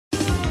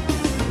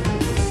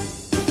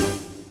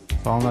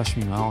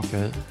salomlashmayman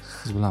aka.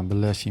 Siz bilan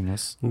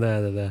birlashamiz.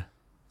 Da.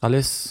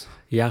 Qalaysiz?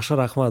 Yaxshi,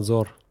 rahmat,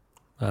 zo'r.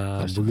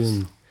 Bugun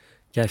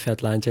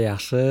kayfiyatlar ancha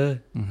yaxshi.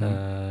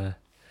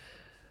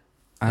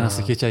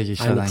 Ayniqsa kechagi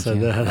ishlardan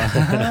keyin.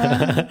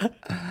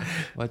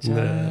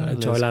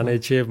 Choylarni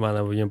ichib,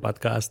 mana bugun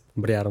podkast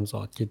 1,5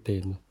 soat ketdi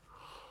endi.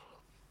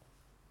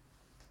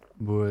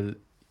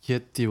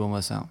 Ketdi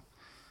bo'lmasam.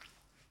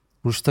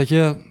 Xurshid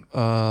aka,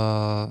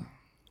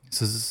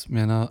 siz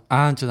meni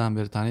anchadan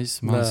beri taniysiz,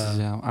 men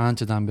sizni ham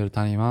anchadan beri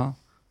taniyman.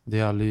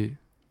 Deyarli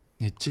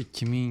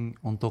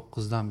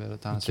 2019dan beri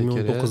tanisak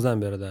kerak.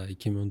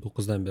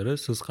 2019dan beri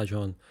siz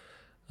qachon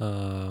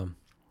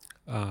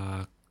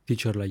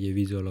teacherlarga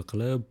videolar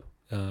qilib,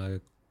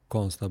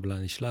 konsta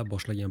bilan ishlab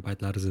boshlagan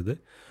paytlaringiz edi.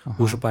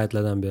 O'sha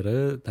paytlardan beri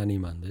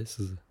taniyman-da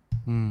sizni.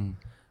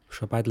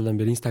 O'sha paytlardan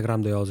beri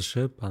Instagramda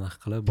yozishib, anaqa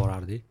qilib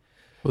borardik.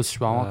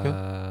 O'sishmi aka?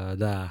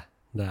 Da,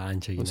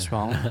 anchagina. O'sishmi?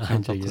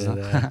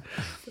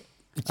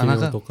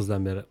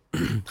 2019dan beri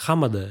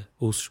hammada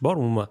o'sish bor,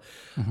 umuman.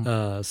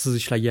 Siz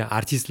ishlagan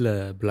artistlar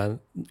bilan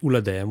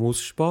ularda ham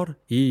o'sish bor,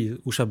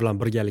 o'sha bilan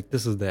birgalikda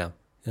sizda ham.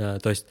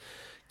 To есть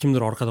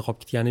kimdir orqada qolib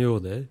ketgani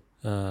yo'q-da.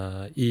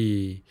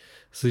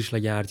 Siz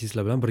ishlagan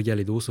artistlar bilan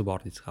birgalikda o'sib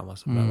bordingiz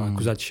hammasi bilan. Men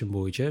kuzatishim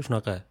bo'yicha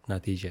shunaqa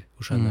natija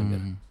o'shandan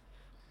beri.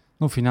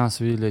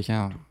 Finansiy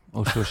lekin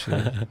o'sha.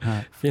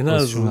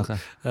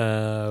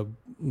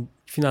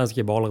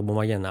 Finansga bog'liq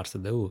bo'lmagan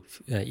narsa-da u.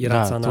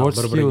 Irratsional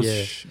bir-biriga.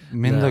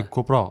 Menda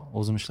ko'proq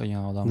o'zim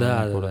ishlagan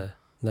odamlardan ko'ra.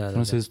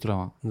 Shuni sezib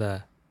turaman.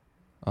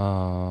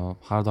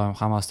 Har doim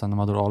hammasidan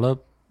nimadir olib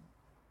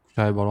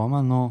kuchayib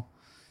boraman,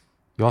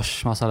 yosh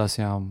masalasi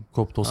ham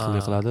ko'p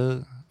to'sqinlik qiladi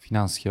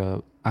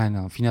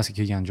finansga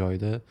kelgan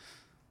joyida.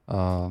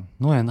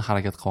 Endi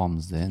harakat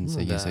qilyapmiz-da, endi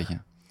sekin-sekin.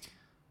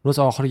 Biroz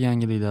oxirgi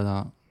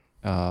yangiliklardan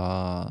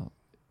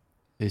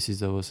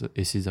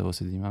esingizda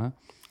bo'lsa deyman.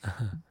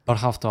 Bir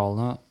hafta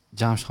oldin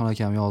Jamshid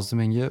akam yozdi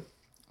menga,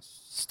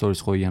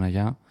 stories qo'ygan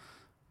ekan.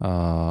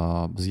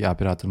 Bizga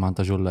operator,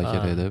 montajyorlar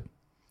kerak deb.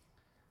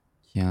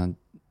 Keyin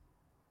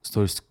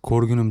stories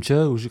ko'rgunimcha,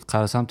 o'sha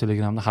qarasam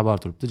Telegramda xabar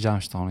turibdi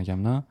Jamshid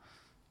akamdan.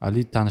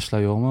 Ali,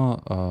 tanishlar yo'qmi?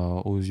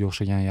 O'ziga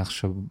o'xshagan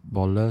yaxshi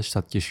bolalar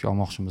shtatga ishga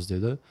olmoqchimiz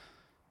dedi.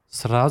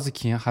 Sirazi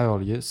keyin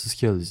xayolga siz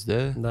keldingiz-da.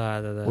 Da.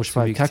 O'sha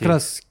payt как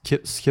раз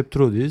siz kelib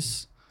turuvdingiz.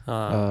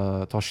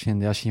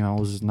 Toshkentda yashayman,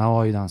 o'zi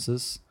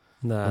Navoiydansiz.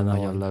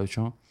 Bilmaganlar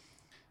uchun.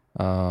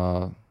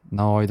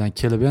 Navoiydan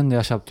kelib endi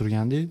yashab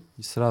turgandik.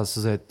 Sirazi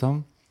siz aytdim.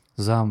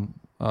 Siz ham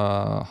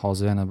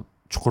hozir yana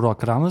chuqurroq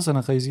kiramiz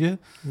anaqangizga.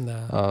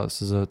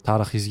 Sizni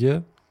tarixingizga.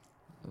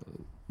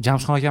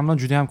 Jamshid akam bilan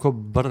juda ham ko'p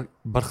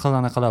bir xil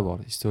anaqalar bor,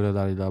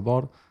 istoriyalaringiz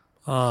bor.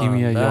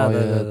 Ximiyaga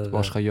oid,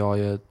 boshqaga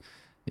oid,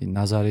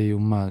 nazariy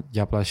umuman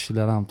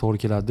gaplashishlar ham to'g'ri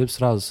keladi deb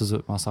sirazi sizni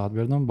maslahat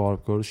berdim,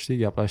 borib ko'rishdik,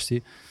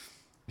 gaplashdik.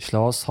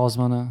 Ishlayapsiz hozir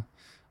mana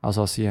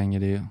asosiy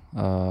yangilik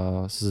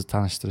sizni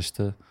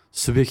tanishtirishdi.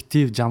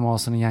 Subyektiv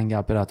jamoasining yangi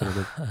operatori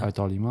deb ayta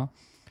olaman.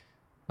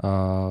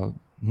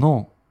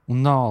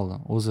 Undan oldin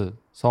o'zi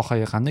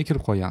sohaga qanday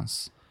kirib qolgansiz?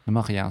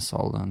 Nima qilgansiz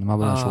oldin? Nima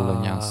bilan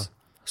shug'ullangansiz?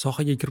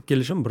 Sohaga kirib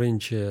kelishim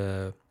birinchi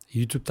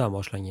YouTubedan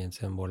boshlangan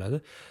desam bo'ladi.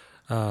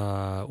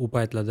 U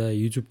paytlarda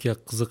YouTube'ga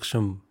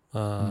qiziqishim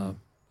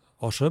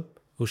oshib,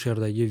 o'sha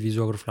yerdagi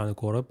videograflarni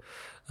ko'rib,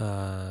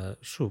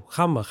 shu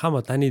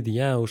hamma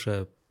taniydigan o'sha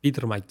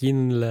Peter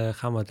McKinnonlar,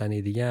 hamma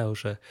taniydigan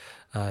o'sha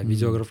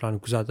videograflarni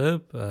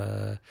kuzatib,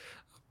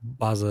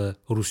 ba'zi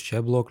ruscha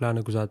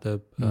bloglarni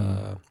kuzatib,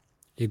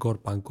 Igor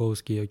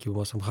Pankovskiy yoki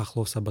bo'lmasam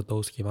Xaxlov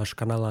Sabatovskiy mana shu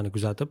kanallarni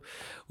kuzatib,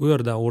 u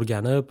yerdan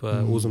o'rganib,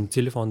 o'zim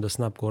telefonda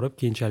sinab ko'rib,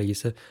 keyinchalik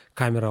esa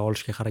kamera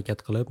olishga harakat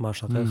qilib, mana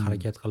shunaqa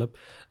harakat qilib,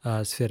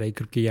 sferaga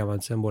kirib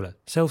kelganman desam bo'ladi.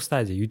 Self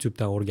study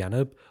YouTubedan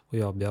o'rganib, u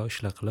yoq bu yoq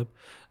ishlar qilib,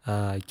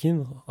 keyin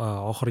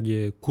oxirgi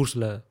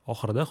kurslar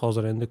oxirida,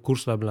 hozir endi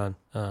kurslar bilan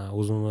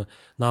o'zimni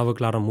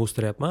naviklarimni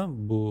o'stiryapman.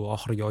 Bu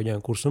oxirgi olgan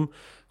kursim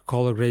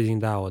color grading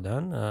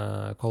DAOdan,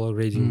 color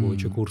grading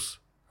bo'yicha kurs,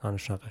 ana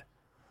shunaqa.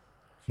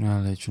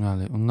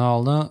 Tushunarli. Undan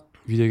oldin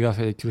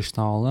videografiyaga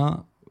kirishdan oldin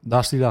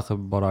darsliklar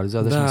qilib borardingiz,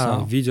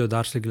 adashmasam. Video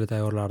darsliklar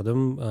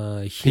tayyorlardim,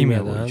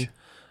 ximiyadan.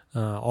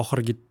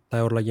 Oxirgi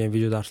tayyorlagan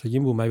video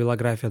darsligim bu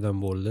mobilografiyadan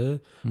bo'ldi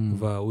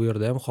va u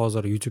yerda ham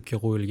hozir YouTube'ga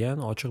qo'yilgan,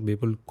 ochiq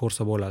bepul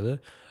ko'rsa bo'ladi.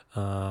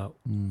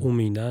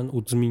 10 dan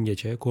 30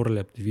 minggacha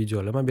ko'rilyapti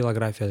videolar.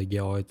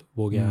 Mobilografiyaga oid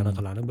bo'lgan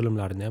anaqalarni,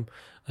 bilimlarini ham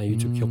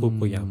YouTube'ga qo'yib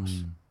qo'yganmiz.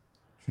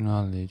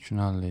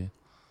 Tushunarli.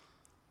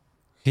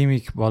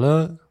 Ximik bola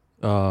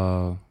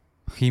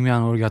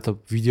ximiyani o'rgatib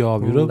video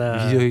olib yurib,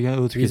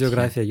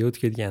 videografiyaga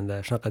o'tib ketganda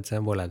shunaqa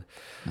desam bo'ladi.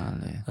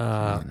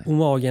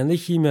 Umuman olganda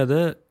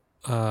ximiyada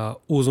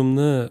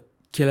o'zimni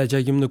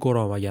kelajagimni ko'ra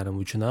olmaganim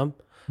uchun ham,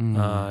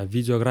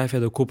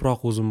 videografiyada ko'proq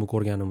o'zimni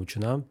ko'rganim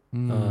uchun ham,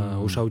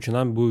 o'sha uchun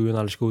ham bu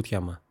yo'nalishga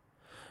o'tganman.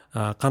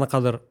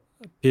 Qanaqadir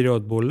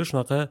period bo'ldi,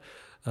 shunaqa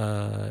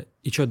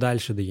icho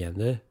dальше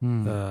deganda,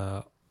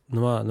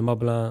 nima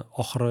bilan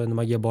oxiri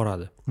nimaga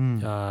boradi.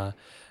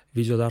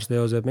 video darsda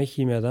yozyapman,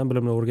 ximiyadan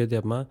bilimlar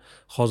o'rgatyapman.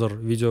 Hozir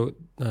video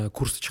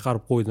kursni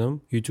chiqarib qo'ydim,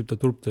 YouTube'da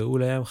turibdi,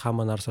 ular ham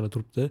hamma narsalar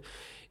turibdi.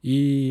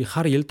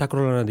 Har yil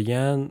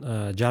takrorlanadigan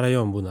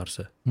jarayon bu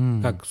narsa.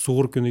 Как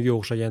sug'ur kuniga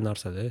o'xshagan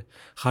narsada.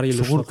 Har yil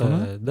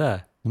shunaqada.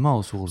 Nima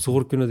u sug'ur?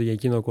 Sug'ur kuni degan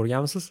kino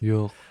ko'rganmisiz?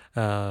 Yo'q.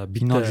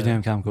 Kino juda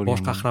ham kam ko'rganman.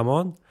 Bosh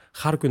qahramon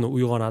har kuni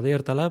uyg'onadi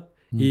ertalab.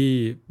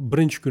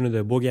 Birinchi kunida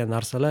bo'lgan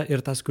narsalar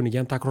ertasi kuniga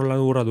ham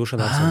takrorlanaveradi o'sha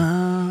narsalar.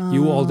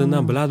 U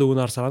oldindan biladi u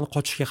narsalarni,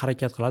 qochishga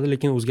harakat qiladi,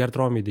 lekin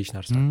o'zgartira olmaydi hech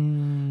narsani.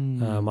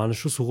 Mana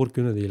shu sug'ur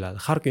kuni deyiladi.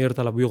 Har kun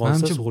ertalab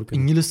uyg'onsa sug'ur kuni.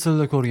 Ingliz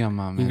tilida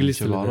ko'rganman men.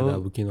 Ingliz tilida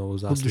bu kino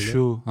o'zi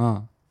aslida.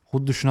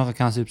 Xuddi shunaqa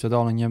konsepsiyada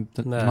olingan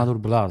nimadir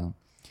bilardim.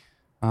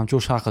 Menimcha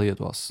o'sha haqida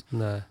aytyapsiz.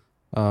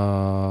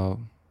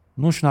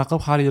 Shunaqa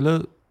qilib har yili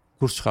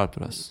kurs chiqarib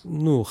turasiz.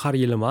 Har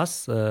yil emas.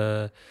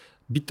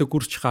 Bitta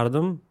kurs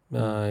chiqardim.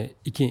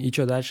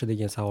 Icho dальше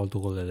degan savol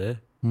tug'ildi.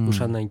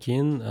 O'shandan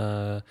keyin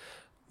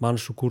mana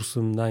shu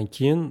kursimdan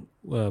keyin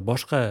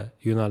boshqa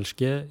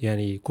yo'nalishga,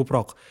 ya'ni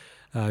ko'proq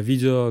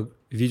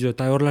video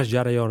tayyorlash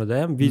jarayonida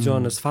ham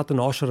videoni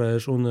sifatini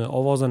oshirish, uni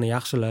ovozini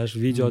yaxshilash,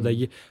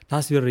 videodagi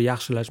tasvirni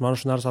yaxshilash, mana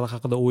shu narsalar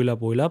haqida o'ylab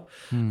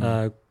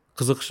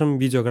qiziqishim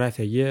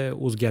videografiyaga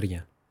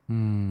o'zgargan.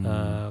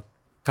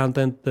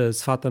 Kontentni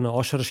sifatini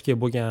oshirishga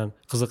bo'lgan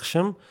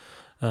qiziqishim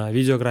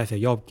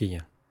videografiyaga olib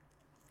kelgan.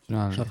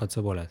 Shunaqa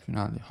desa bo'ladi.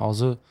 Tushunarli.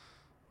 Hozir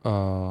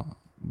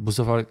bu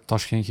safar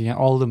Toshkentga kelgan,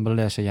 oldin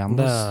birga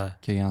yashaganmiz.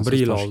 Kelgansiz 1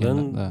 yil oldin,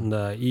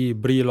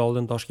 1 yil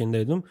oldin Toshkentda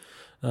edim.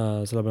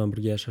 Sizlar bilan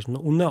birga yashashni.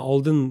 Undan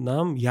oldin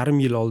ham, yarim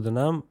yil oldin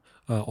ham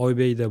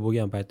Oybeyda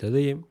bo'lgan paytda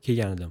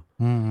kelgan edim.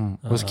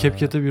 O'zi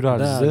ketib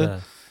yurardingiz-da.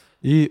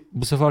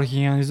 Bu safar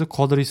kelganingizda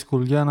Qodiriy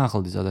Schoolga nima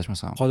qildingiz,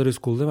 adashmasam? Qodiriy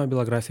Schoolda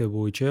mobilografiya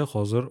bo'yicha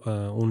hozir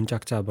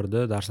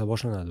 10-oktyabrda darslar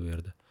boshlanadi u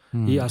yerda.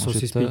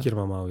 Asosiy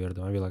spikerman men u yerda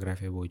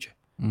mobilografiya bo'yicha.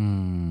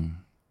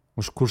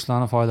 O'sha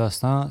kurslarning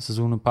foydasidan siz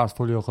uni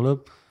portfolio qilib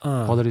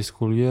Qodiriy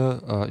Schoolga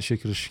ishga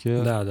kirishga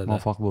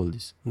muvaffaq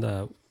bo'ldingiz.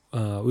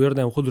 U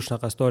yerda ham xuddi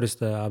shunaqa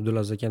storiesda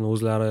Abdulaziz akaning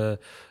o'zlari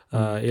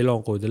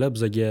e'lon qo'ydilar,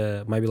 bizga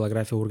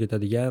mobilografiya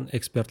o'rgatadigan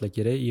ekspertlar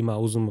kerak. Men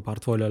o'zimning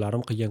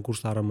portfoliolarim, qilgan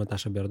kurslarimni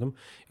tashlab berdim.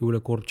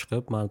 Ular ko'rib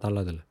chiqib meni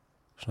tanladilar.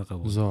 Shunaqa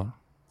bo'ldi. Zo'r.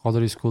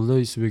 Qodiriy Schoolda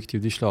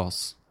subyektivda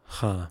ishlayapsiz.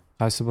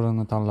 Qaysi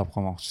birini tanlab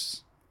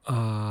qolmoqchisiz?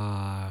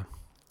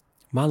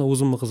 Meni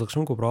o'zimning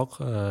qiziqishim ko'proq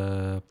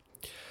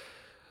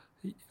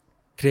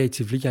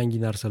kreativlik, yangi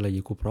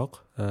narsalarga ko'proq.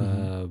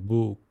 Bu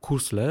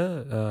kurslar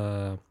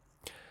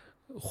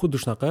xuddi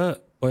shunaqa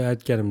boya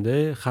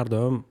aytganimdek, har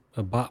doim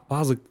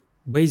ba'zi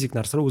basic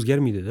narsalar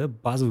o'zgarmaydi-da,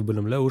 ba'zi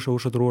bilimlar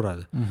o'sha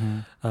turaveradi.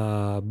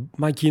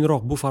 Men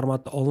keyinroq bu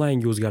formatni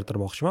onlaynga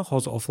o'zgartirmoqchiman,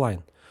 hozir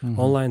offline.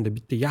 Onlaynda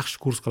bitta yaxshi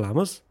kurs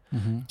qilamiz,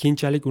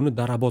 keyinchalik uni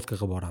darabotka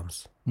qilib boramiz.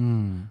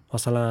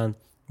 Masalan,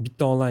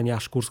 bitta onlayn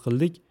yaxshi kurs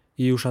qildik,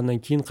 o'shandan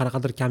keyin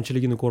qanaqadir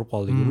kamchiligini ko'rib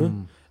qoldik uni.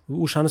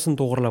 O'shanisini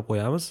to'g'rilab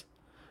qo'yamiz.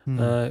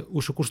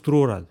 O'sha kurs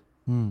turaveradi.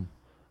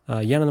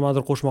 Yana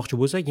nimadir qo'shmoqchi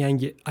bo'lsak,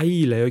 yangi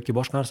AIlar yoki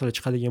boshqa narsalar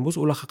chiqadigan bo'lsa,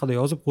 ular haqida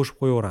yozib qo'shib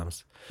qo'yaveramiz.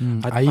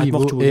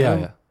 Aytmoqchi bo'lgan.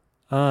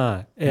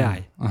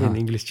 AI. Endi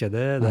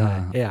inglizchada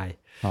AI.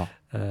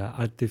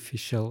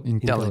 Artificial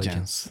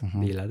Intelligence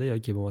deyiladi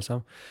yoki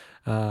bo'lmasam.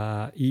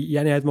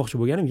 Ya'ni aytmoqchi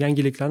bo'lganim,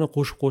 yangiliklarni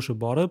qo'shib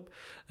borib,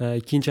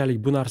 keyinchalik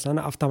bu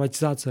narsani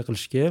avtomatizatsiya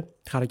qilishga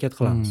harakat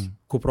qilamiz.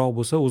 Ko'proq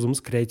bo'lsa, o'zimiz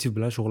kreativ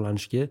bilan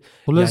shug'ullanishga,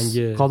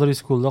 yangi Qodiriy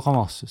Schoolda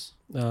qolmoqchisiz.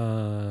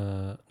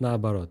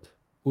 Nabarot.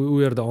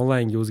 U yerda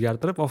onlaynga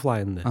o'zgartirib,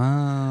 offlaynda.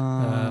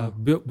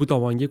 Bu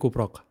tomonga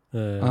ko'proq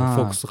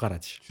fokusni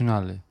qaratish.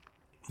 Tushunarli.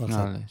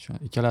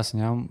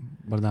 Ikkalasini ham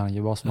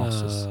birdaniga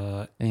bosmoqchisiz.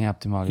 Eng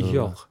optimal yo'l.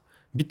 Yo'q.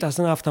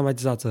 Bittasini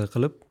avtomatizatsiya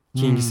qilib,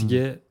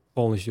 keyingisiga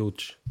полностью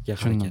o'tishga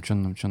harakat.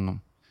 Tushundim.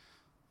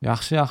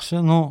 Yaxshi.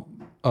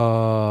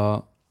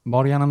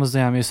 Borganimizda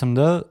ham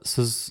esimda,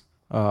 siz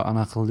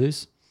ana qildingiz.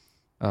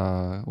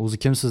 O'zi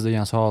kimsiz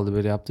degan savolni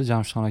beryapti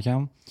Jamshidxon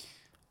akam.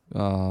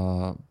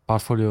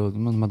 Portfolio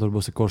nimadir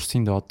bo'lsa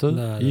ko'rsating deyapti.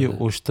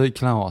 O'shda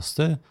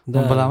ikkilanyapsiz-da.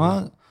 Men bilaman,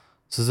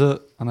 sizni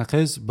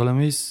anaqangiz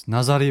bilimingiz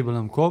nazariy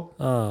bilim ko'p,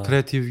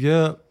 kreativga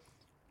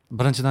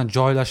birinchidan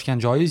joylashgan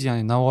joyingiz,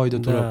 ya'ni Navoiyda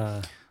turib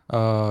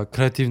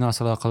kreativ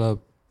narsalar qilib,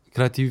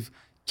 kreativ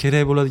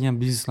kerak bo'ladigan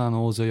bizneslarni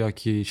o'zi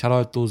yoki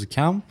sharoitda o'zi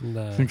kam.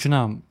 Shuning uchun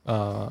ham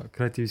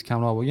kreativingiz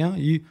kamroq bo'lgan.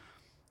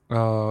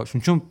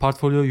 Shuning uchun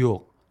portfolio yo'q.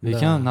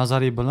 Lekin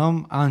nazariy bilim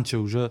ancha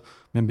уже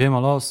men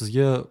bemalol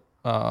sizga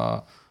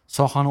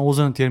sohani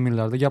o'zini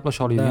terminlarida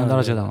gaplasha oladigan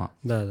darajadaman.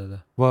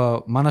 Va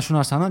mana shu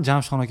narsani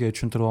Jamshidxon akaga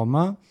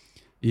tushuntiryapman.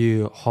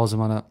 Hozir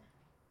mana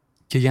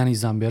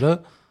kelganingizdan beri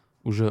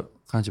уже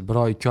qancha 1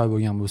 oy 2 oy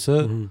bo'lgan bo'lsa,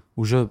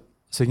 уже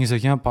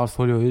sekin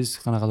portfolioyingiz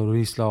qanaqadir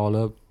reyslar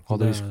olib,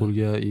 Qodiriy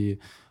Schoolga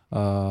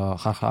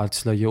har xil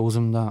artistlarga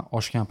o'zimdan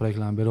oshgan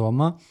proyektlarni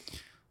beryapman.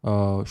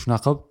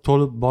 Shunaqa qilib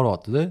to'lib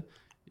boryapti-da.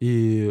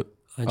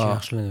 Ancha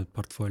yaxshilanadi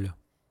portfolio.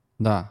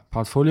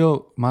 Portfolio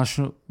mana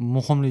shu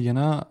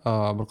muhimligini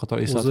bir qator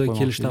eslatib qo'ymoqchi. O'zi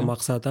kelishdan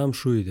maqsad ham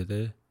shu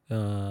edi-da.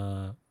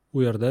 U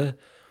yerda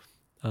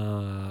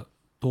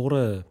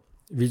to'g'ri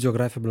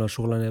videografiya bilan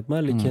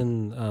shug'ullanyapman, lekin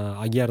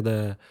agarda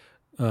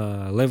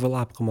level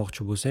up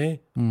qilmoqchi bo'lsang,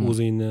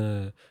 o'zingni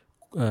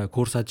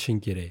ko'rsatishing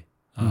kerak.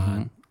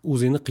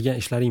 O'zingni qilgan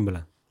ishlaring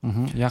bilan.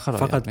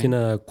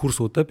 Faqatgina kurs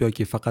o'tib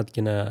yoki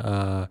faqatgina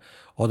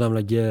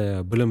odamlarga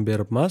bilim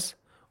berib emas,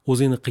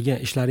 o'zingni qilgan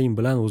ishlaring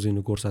bilan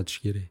o'zingni ko'rsatish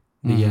kerak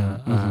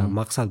degan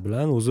maqsad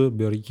bilan o'zi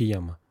bu yerga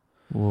kelganman.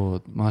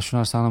 Mana shu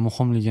narsani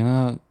muhimligini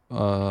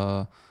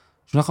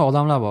shunaqa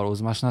odamlar bor.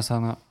 O'zi mana shu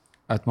narsani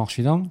aytmoqchi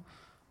edim.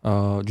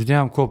 Juda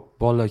ham ko'p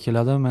bolalar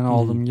keladi. Meni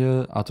oldimga,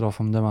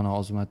 atrofimda mana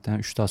hozir aytdim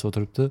 3 tasi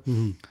o'tiribdi.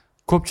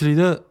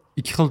 Ko'pchilikda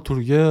ikki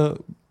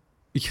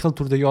xil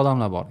turdagi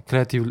odamlar bor.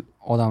 Kreativ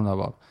odamlar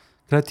bor.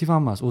 Kreativ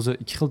emas, o'zi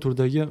ikki xil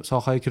turdagi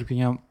sohaga kirib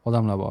kelgan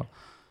odamlar bor.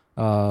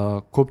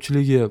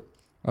 Ko'pchiligi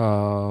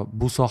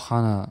bu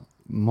sohani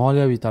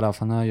moliyaviy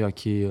tarafini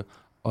yoki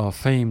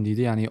fame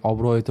deydi, ya'ni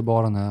obro'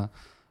 e'tiborini,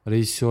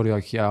 rejissyor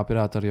yoki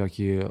operator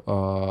yoki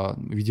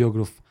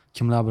videograf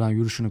kimlar bilan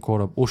yurishini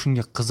ko'rib,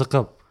 o'shunga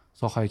qiziqib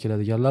sohaga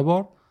keladiganlar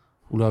bor.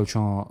 Ular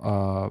uchun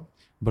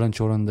birinchi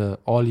o'rinda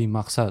oliy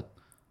maqsad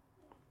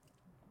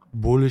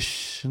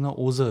bo'lishini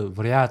o'zi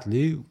vrяд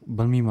ли,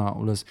 bilmayman,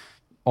 ular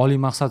oliy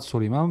maqsad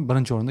so'rayman.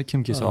 Birinchi o'rinda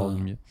kim kelsa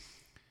oldimga.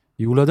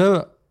 Ularda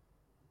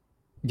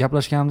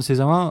gaplashganimni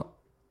sezaman,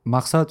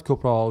 maqsad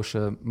ko'proq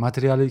o'sha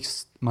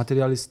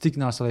materialistik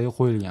narsalarga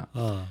qo'yilgan.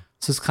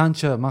 Siz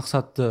qancha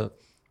maqsadni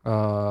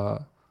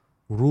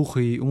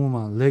ruhiy,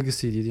 umuman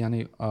legacy deydi,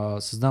 ya'ni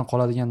sizdan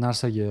qoladigan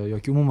narsaga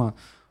yoki umuman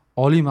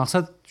oliy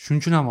maqsad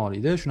shunchun ham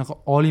oliyda. Shunaqa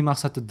oliy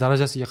maqsadni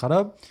darajasiga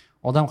qarab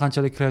odam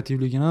qanchalik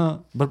kreativligini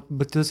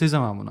bitta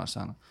sezaman bu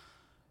narsani.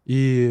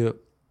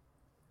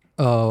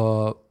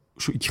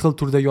 Shu ikki xil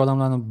turdagi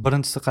odamlarning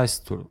birinchisi qaysi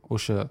tur?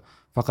 O'sha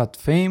faqat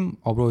fame,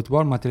 obro'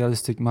 e'tibor,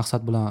 materialistik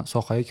maqsad bilan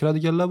sohaga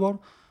kiradiganlar bor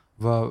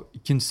va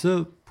ikkinchisi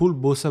pul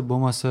bo'lsa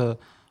bo'lmasa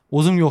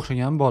o'zimga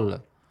o'xshagan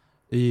bolalar.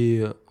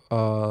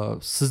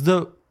 Sizda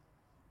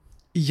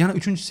yana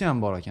uchinchisi ham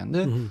bor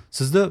ekanda.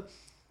 Sizda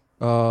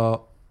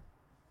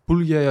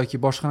pulga yoki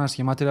boshqa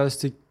narsaga,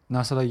 materialistik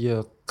narsalarga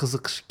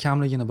qiziqish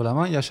kamligini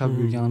bilaman. Yashab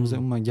yurganimizda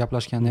umuman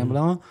gaplashganda ham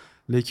bilaman.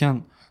 Lekin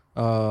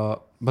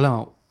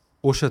bilaman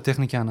o'sha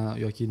texnikani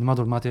yoki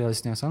nimadir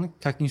materialistik narsani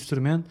как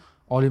instrument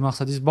oliy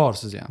maqsadingiz bor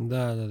siz ham.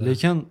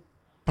 Lekin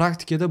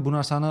praktikada bu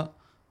narsani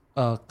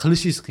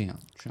qilishingiz qiyin.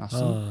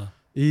 Tushunasizmi?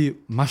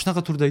 Mana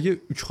shunaqa turdagi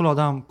 3 xil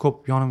odam ko'p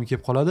yonimga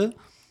kelib qoladi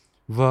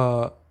va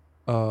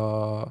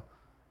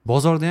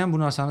bozorda ham bu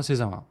narsani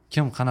sezaman.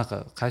 Kim qanaqa,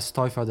 qaysi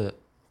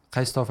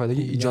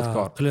toifadagi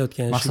ijodkor,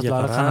 qilayotgan ishiga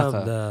qarab.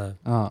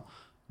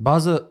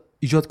 Ba'zi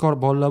ijodkor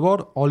bolalar bor,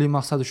 oliy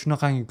maqsadi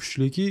shunaqangi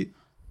kuchliki,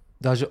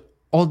 даже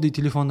oddiy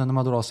telefonda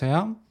nimadir olsa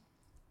ham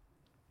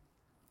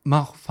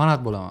men fanat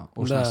bo'laman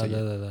o'sha narsaga.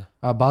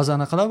 Ba'zi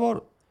anaqalar bor,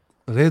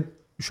 red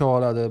ushlab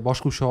oladi,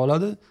 boshqa ushlab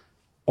oladi,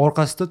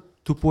 orqasida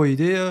tupoy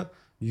ideya,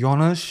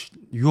 yonish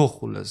yo'q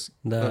xullas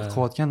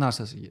qilayotgan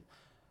narsasiga.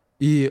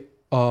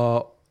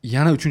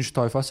 Yana uchinchi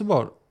toifasi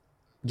bor.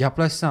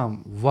 Gaplashsam,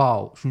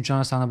 wow, shuncha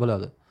narsani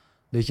biladi.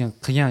 Lekin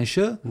qilgan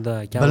ishi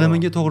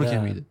bilimiga to'g'ri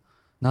kelmaydi.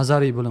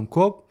 Nazariy bilim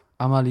ko'p,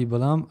 amaliy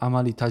bilim,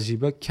 amaliy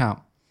tajriba kam.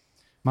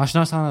 Mana shu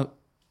narsani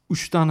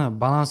 3 tani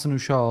balansini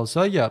ushlab olsa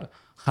agar,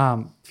 ham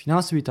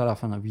finansiy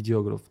tarafini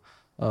videograf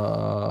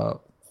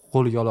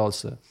qo'lga ola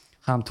olsa,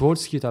 ham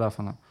tvorskiy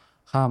tarafini,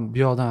 ham bu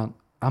yoqdan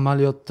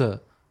amaliyotda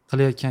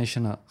qilayotgan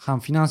ishini ham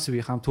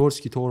finansiy ham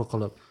tvorskiy to'g'ri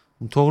qilib,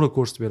 to'g'ri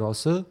ko'rsatib bera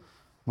olsa,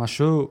 mana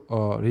shu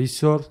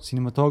rejissyor,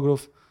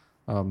 sinematograf,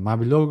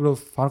 mobilograf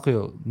farqi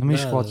yo'q. Nima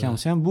ish qilayotgan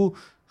bo'lsa ham bu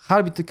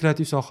har bitta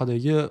kreativ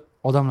sohadagi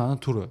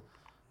odamlarning turi.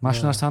 Mana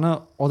shu narsani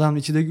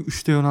odamning ichidagi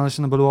 3 ta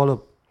yo'nalishini bilib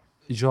olib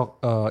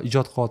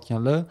ijod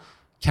qilayotganlar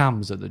kam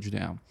bizda juda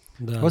ham.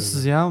 Va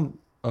sizni ham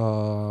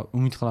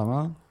umid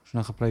qilaman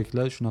shunaqa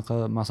proyektlar, shunaqa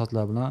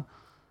maqsadlar bilan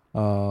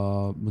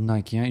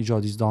bundan keyin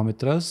ijodingizni davom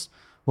ettirasiz.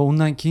 Va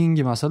undan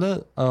keyingi masala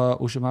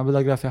o'sha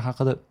mobilografiya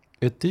haqida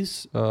aytdingiz,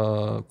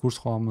 kurs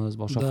qilamiz,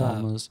 boshqa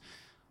qilamiz.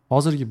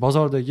 Hozirgi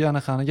bozordagi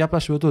anaqani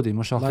gaplashib o'tdik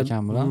Mirshoh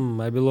akam bilan.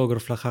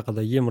 Mobilograflar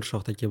haqida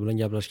Mirshoh aka bilan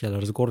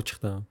gaplashganlaringizni ko'rib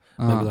chiqdim.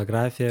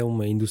 Mobilografiya,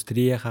 umuman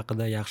industriya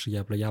haqida yaxshi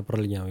gaplar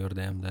gapirilgan u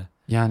yerda hamda.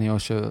 Ya'ni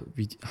o'sha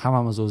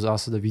hammamiz o'zi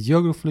aslida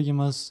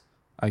videografligimiz,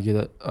 agar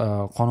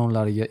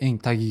qonunlariga eng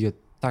tagiga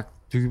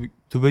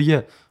tubiga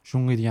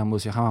shunga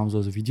bo'lsak, hammamiz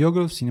o'zi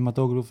videograf,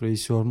 sinematograf,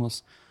 rejissyormiz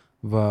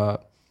va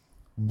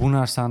bu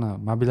narsani,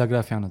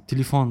 mobilografiyani,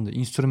 telefonni,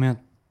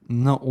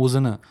 instrumentni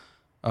o'zini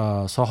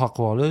soha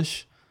qilib olish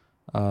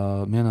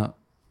meni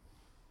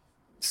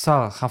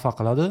sal xafa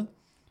qiladi.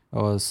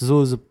 Siz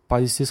o'zi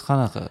pozitsiyangiz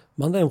qanaqa?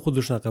 Menda ham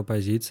xuddi shunaqa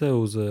pozitsiya.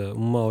 O'zi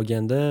umuman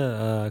olganda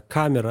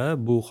kamera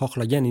bu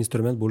xohlagan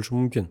instrument bo'lishi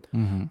mumkin.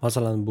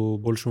 Masalan, bu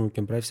bo'lishi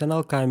mumkin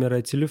professional kamera,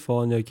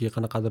 telefon yoki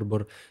qanaqadir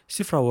bir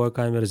sifrovoy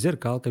kamera,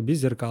 zerkalka,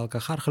 bezerkalka,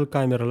 har xil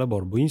kameralar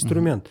bor. Bu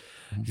instrument.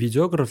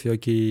 Videograf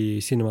yoki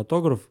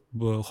sinematograf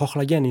bu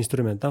xohlagan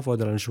instrumentdan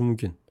foydalanishi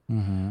mumkin.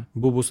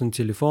 Bu bo'lsin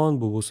telefon,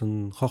 bu bo'lsin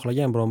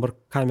xohlagan biron bir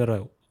kamera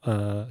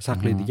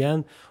saqlaydigan,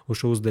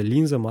 o'sha o'zida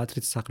linza,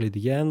 matrica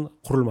saqlaydigan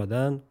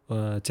qurilmadan,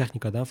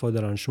 texnikadan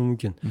foydalanishi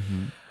mumkin.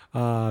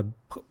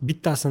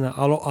 bittasini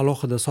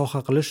alohida soha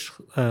qilish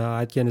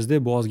aytganingizdek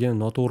bu ozgina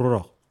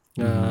noto'g'riroq.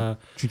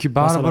 Chunki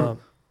baribir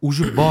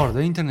уже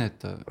borda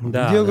internetda.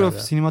 Videograf,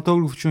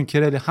 sinematograf uchun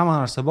kerakli hamma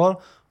narsa bor.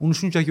 Uni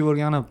shunchaki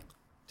o'rganib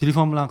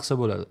telefon bilan qilsa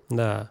bo'ladi.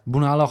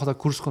 Buni alohida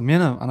kurs qilib,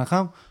 meni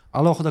anaqam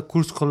alohida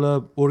kurs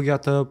qilib,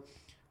 o'rgatib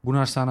bu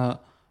narsani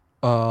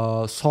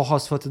soha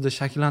sifatida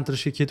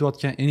shakllantirishga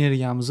ketayotgan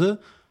energiyamizni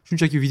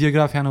shunchaki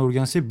videografiyani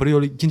o'rgansak, bir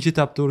yo'l ikkinchi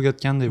etapda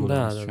o'rgatgandek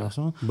bo'ladi.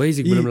 Tushunasizmi?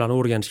 Basic bilimlarni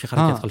o'rganishga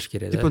harakat qilish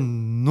kerak. Tipo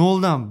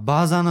noldan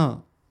bazani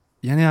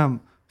yana ham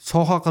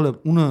soha qilib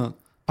uni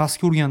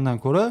pastga urgandan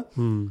ko'ra,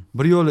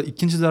 bir yo'li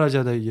ikkinchi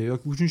darajadagi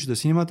yoki uchinchida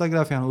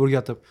sinematografiyani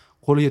o'rgatib,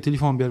 qo'liga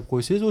telefon berib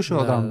qo'ysangiz, o'sha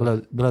odam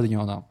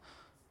biladigan odam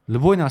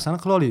любой narsani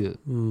qila oladi.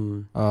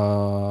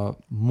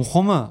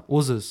 Muhimi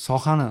o'zi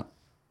sohani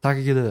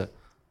tagida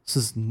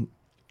siz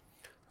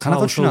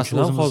qanaqa tushunasiz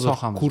o'zimiz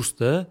sohamiz?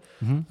 Kursda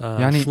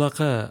ya'ni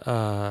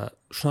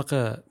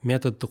shunaqa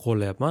metodni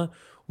qo'llayapman.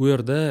 U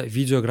yerda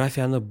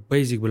videografiyani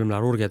basic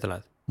bilimlari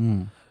o'rgatiladi.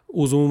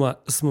 O'zi umuman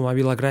ismi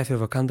mobilografiya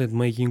va content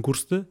making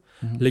kursda,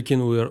 lekin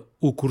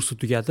u kursni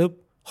tugatib,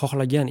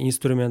 xohlagan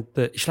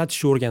instrumentni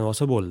ishlatishni o'rganib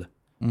olsa bo'ldi.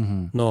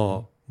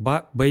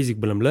 Basic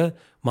bilimlar,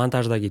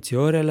 montajdagi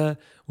teoriyalar,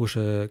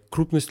 o'sha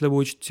krupnostlar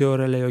bo'yicha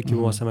teoriyalar yoki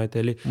bo'lmasam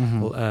aytaylik,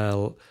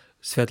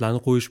 svetlarni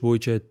qo'yish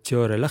bo'yicha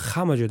teoriyalar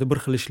hamma joyda bir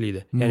xil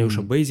ishlaydi. Ya'ni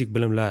o'sha basic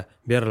bilimlar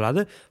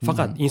beriladi,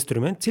 faqat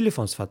instrument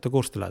telefon sifatida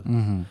ko'rsatiladi.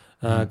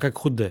 Как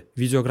xuddi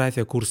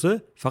videografiya kursi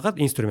faqat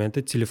instrumenti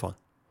telefon.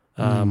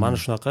 Mana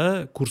shunaqa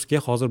kursga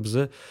hozir biz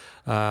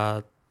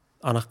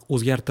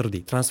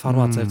o'zgartirdik,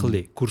 transformatsiya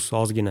qildik. Kurs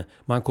ozgina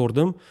men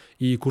ko'rdim,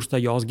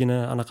 kursdagi ozgina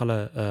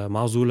anaqalar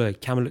mavzular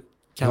kamroq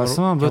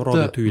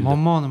tuyuldi.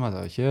 Muammo nimada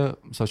aka?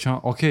 Masalan,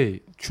 okey,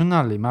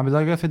 tushunarli.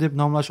 Mobilografiya deb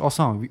nomlash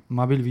oson,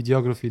 mobil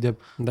videografiya deb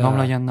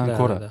nomlagandan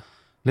ko'ra.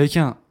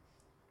 Lekin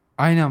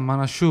aynan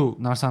mana shu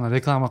narsani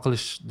reklama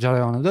qilish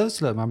jarayonida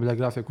sizlar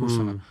mobilografiya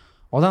kursini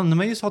odam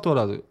nimaga sotib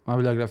oladi?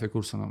 Mobilografiya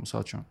kursini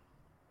misol uchun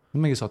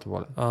nimaga sotib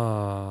oladi?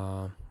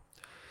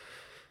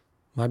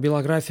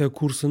 Mobilografiya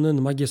kursini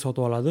nimaga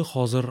sotib oladi?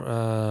 Hozir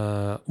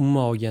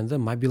umuman olganda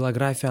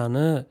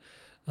mobilografiyani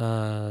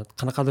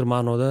qanaqadir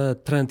ma'noda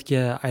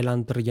trendga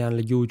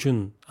aylantirganligi uchun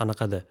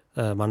anaqada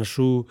mana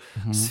shu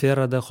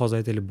sferada hozir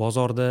aytaylik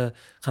bozorda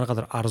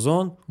qanaqadir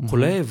arzon,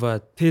 qulay va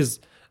tez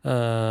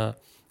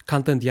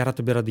kontent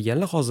yaratib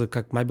beradiganlar hozir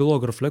как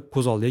mobilograflar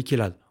ko'z oldiga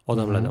keladi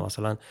odamlarda.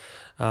 Masalan,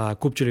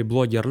 ko'pchilik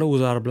blogerlar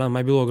o'zlari bilan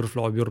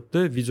mobilograflar olib yuribdi,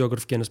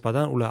 videografga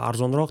nisbatan ular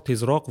arzonroq,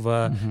 tezroq va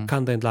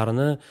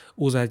kontentlarini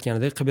o'zi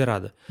aytganidek qilib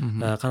beradi.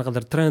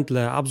 Qanaqadir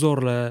trendlar,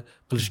 obzorlar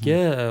qilishga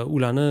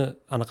ularni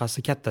anaqasi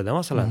kattada,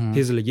 masalan,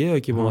 tezligi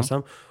yoki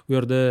bo'lmasam u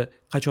yerda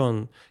qachon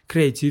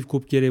kreativ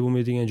ko'p kerak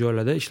bo'lmaydigan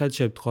joylarda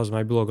ishlatishyapti hozir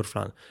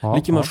mobilograflarni.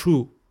 Lekin men shu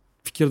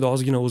fikrda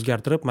ozgina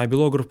o'zgartirib,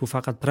 mobilograf bu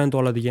faqat trend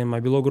oladigan,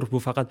 mobilograf bu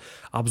faqat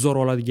obzor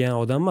oladigan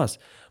odam emas.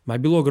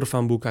 Mobilograf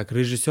ham bu как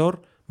rejissyor,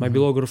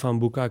 mobilograf ham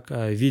bu как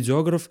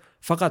videograf,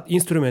 faqat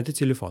instrumenti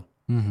telefon.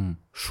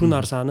 Shu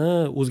narsani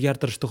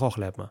o'zgartirishni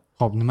xohlayapman.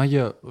 Xo'p,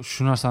 nimaga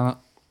shu narsani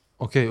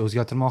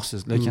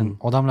o'zgartirmoqchisiz, lekin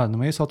odamlar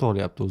nimaga sotib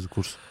olyapti o'zi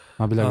kurs?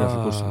 Mobilografiya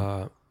kursini.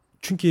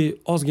 Chunki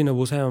ozgina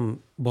bo'lsa ham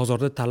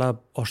bozorda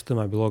talab oshdi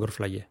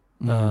mobilograflarga.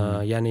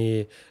 Ya'ni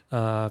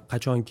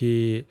qachonki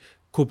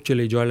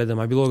ko'pchilik joylarda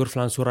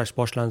mobilograflarni so'rash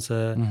boshlansa,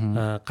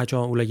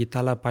 qachon ularga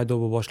talab paydo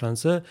bo'lib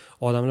boshlansa,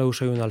 odamlar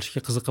o'sha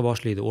yo'nalishga qiziqa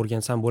boshlaydi.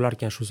 O'rgansam bo'lar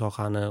ekan shu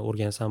sohani,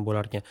 o'rgansam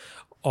bo'lar ekan.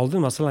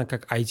 Oldin masalan,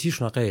 как IT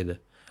shunaqa edi.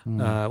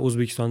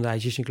 O'zbekistonda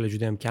aytishniklar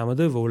juda ham kam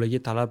edi va ularga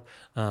talab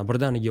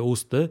birdaniga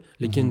o'sdi,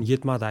 lekin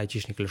yetmadi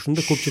aytishniklar.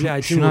 Shunda ko'pchilik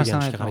IT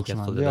o'rganishga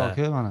harakat qildi.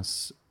 Yo'q, mana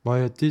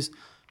boya aytdingiz,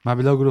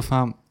 mobilograf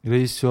ham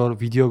rejissyor,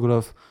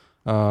 videograf,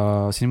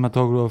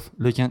 sinematograf,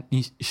 lekin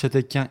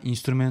ishlatayotgan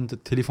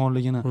instrumenti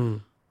telefonligini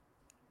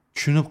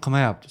tushunib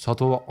qilmayapti.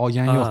 Sotib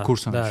olgani yo'q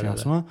kursini,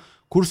 tushunyapsizmi?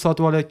 Kurs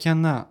sotib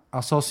olayotgandan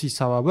asosiy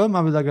sababi,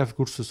 mobilografiya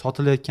kursi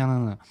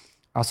sotilayotganini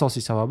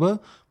asosiy sababi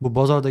bu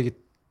bozordagi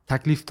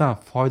taklifdan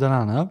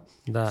foydalanib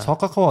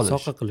soqa qilib olish.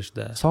 Soqa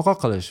qilishda. Soqa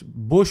qilish.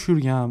 Bo'sh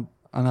yurgan,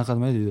 anaqa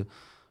nima deydi?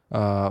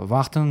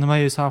 Vaqtini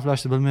nimaga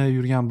sarflashni bilmay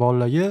yurgan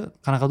bolalarga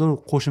qanaqadir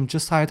qo'shimcha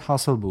side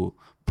hustle bu.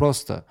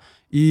 Prosta.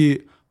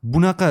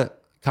 Bunaqa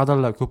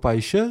kadrlar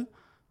ko'payishi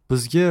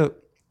bizga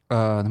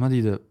nima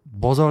deydi?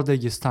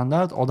 Bozordagi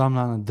standart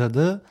odamlarni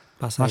didi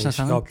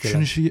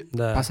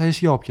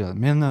pasayishiga olib keladi.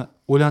 Meni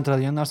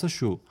o'ylantiradigan narsa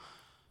shu.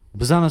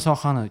 Bizani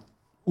sohani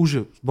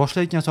уже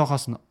boshlayotgan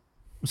sohasini,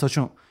 misol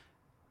uchun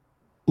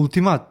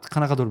ultimat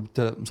qanaqadir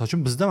bitta, misol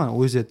uchun bizda mana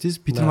o'zingiz aytdingiz,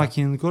 Peter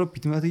Makinni ko'rib,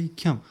 Peter Makin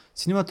kim?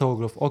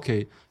 Sinematograf,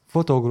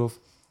 fotograf.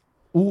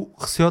 U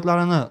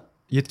hissiyotlarini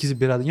yetkazib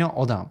beradigan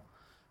odam.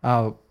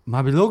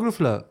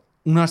 Mobilograflar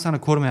u narsani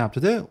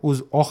ko'rmayapti-da, o'z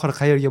oxiri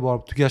qayerga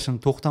borib tugashini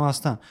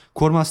to'xtamasdan,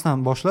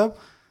 ko'rmasdan boshlab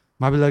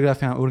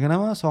mobilografiyani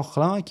o'rganaman, soha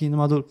qilaman, keyin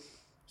nimadir,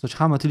 masalan,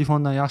 hamma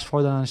telefondan yaxshi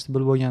foydalanishni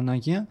bilib bo'lgandan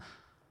keyin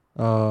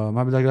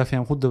mobilografiya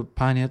ham xuddi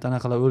panet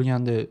anaqalar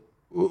o'lganda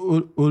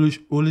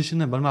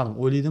o'lishini bilmadim,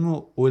 o'ylaydimi,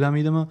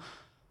 o'ylamaydimi,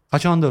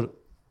 qachondir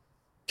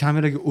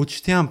kameraga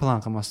o'tishni ham plan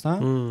qilmasdan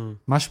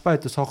mana shu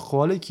paytda soqit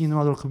qilib olay, keyin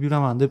nimadir qilib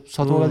yuraman deb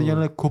sotib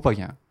oladiganlar ko'p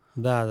ekan.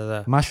 Da.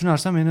 Mana shu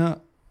narsa meni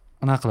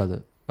anaqa qiladi.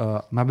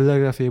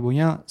 Mobilyografiyaga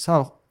bo'lgan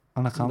sal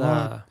anaqami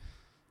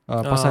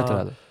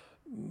pasaytiradi.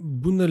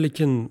 Bunda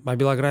lekin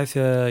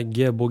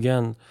mobilyografiyaga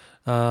bo'lgan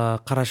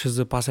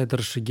qarashingizni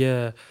pasaytirishiga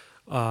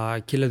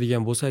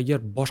keladigan bo'lsa, agar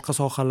boshqa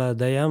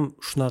sohalarda ham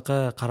shunaqa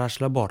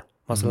qarashlar bor.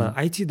 Masalan,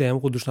 ITda ham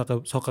xuddi shunaqa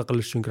soqqa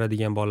qilish uchun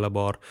kiradigan bolalar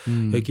bor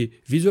yoki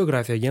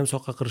videografiyaga ham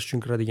soqqa qilish uchun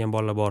kiradigan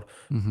bolalar bor.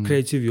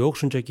 Kreativ yo'q,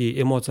 shunchaki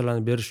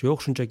emotsiyalarni berish yo'q,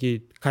 shunchaki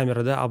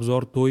kamerada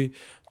obzor, to'y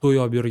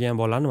olib yurgan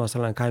bolalarni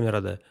masalan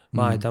kamerada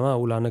men aytaman,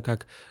 ularni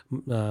как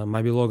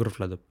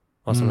mobilograflar deb.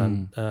 Masalan,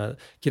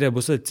 kerak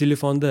bo'lsa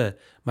telefonda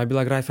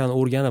mobilografiyani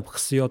o'rganib,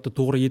 hissiyotni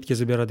to'g'ri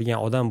yetkazib beradigan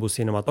odam bu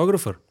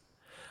sinematografer.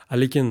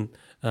 Lekin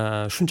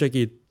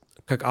shunchaki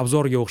как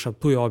obzorga o'xshab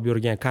to'y olib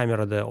yurgan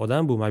kamerada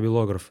odam bu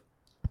mobilograf.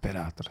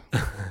 Operator.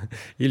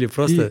 Или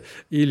просто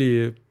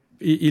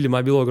или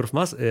mobilograf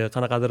emas,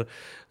 qanaqadir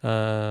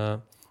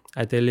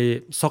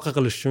aytaylik soqqa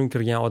qilish uchun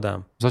kirgan odam.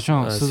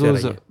 Zochon siz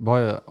o'zi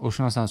boya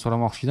o'sha narsani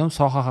so'ramoqchi edim.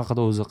 Soha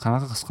haqida o'zi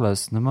qanaqa his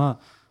qilasiz? Nima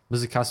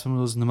bizning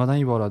kasbimiz o'zi nimadan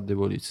iborat deb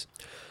o'ylaysiz?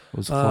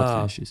 O'zi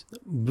xohlashingiz.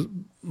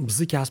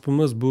 Bizning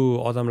kasbimiz bu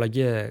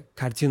odamlarga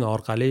kartina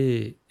orqali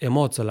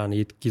emotsiyalarni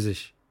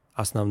yetkazish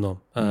основном.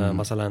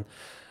 Masalan,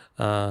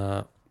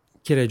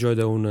 kerak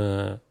joyda uni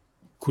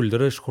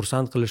kuldirish,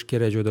 xursand qilish,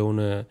 kerak joyda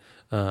uni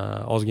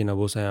ozgina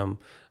bo'lsa ham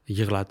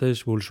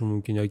yig'latish bo'lishi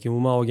mumkin yoki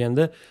umuman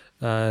olganda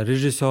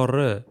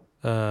rejissyorni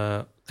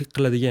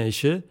qiladigan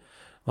ishi,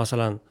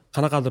 masalan,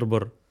 qanaqadir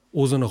bir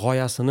o'zini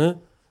g'oyasini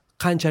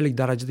qanchalik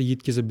darajada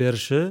yetkazib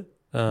berishi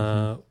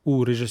u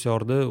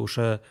rejissyorni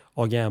o'sha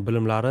olgan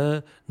bilimlari,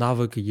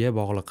 navikiga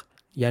bog'liq.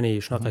 Ya'ni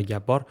shunaqa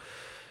gap bor.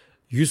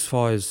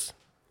 100%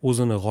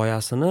 o'zini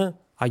g'oyasini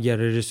agar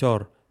rejissyor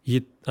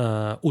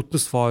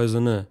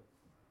 30%ni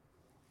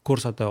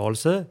ko'rsata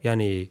olsa,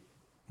 ya'ni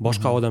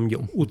boshqa odamga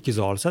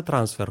o'tkaza olsa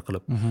transfer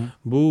qilib,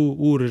 bu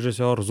u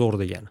rejissyor zo'r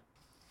degani.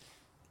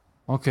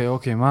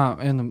 Okay, men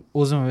endi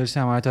o'zim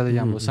versiyam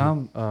aytadigan bo'lsam,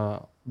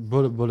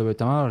 bo'lib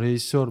aytaman,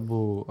 rejissyor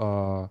bu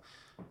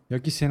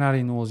yoki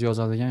ssenariyni o'zi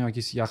yozadigan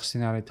yoki yaxshi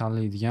ssenariy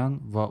tanlaydigan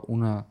va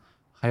uni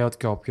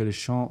hayotga olib kelish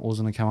uchun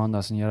o'zini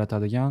komandasini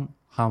yaratadigan,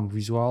 ham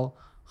vizual,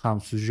 ham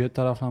syujet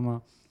taraflama,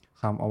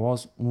 ham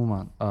ovoz,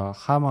 umuman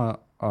hamma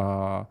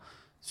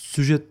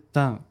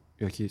syujetdan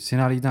yoki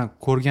ssenariydan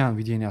ko'rgan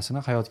videoniyasini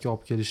hayotga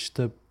olib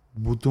kelishda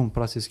butun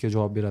prosesga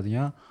javob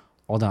beradigan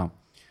odam.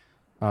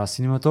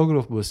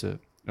 Sinematograf bo'lsa,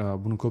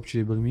 buni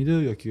ko'pchilik bilmaydi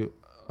yoki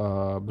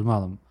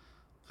bilmadim,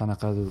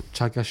 qanaqadir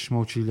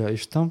chalkashmovchiliklar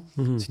eshitdim.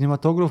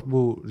 Sinematograf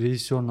bu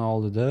rejissyorning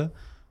oldida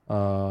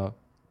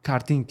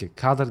kartinka,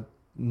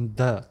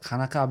 kadrda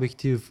qanaqa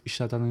obyektiv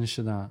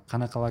ishlatilishidan,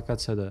 qanaqa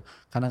lokatsiyada,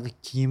 qanaqa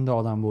kiyimda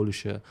odam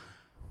bo'lishi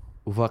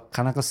va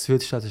qanaqa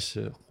svet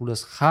ishlatishi,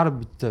 xullas har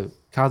bitta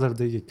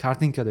kadrdagi,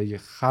 kartinkadagi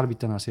har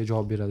bitta narsaga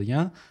javob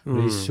beradigan,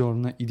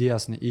 rejissyorning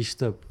ideyasini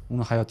eshitib,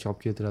 uni hayotga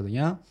olib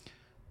keltiradigan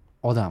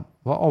odam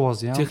va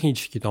ovozi ham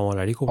texnik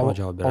tomonlariga ko'proq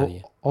javob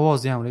beradigan.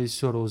 Ovozi ham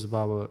rejissyor o'zi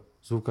baribir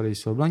zvuk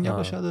rejissyor bilan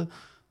gaplashadi.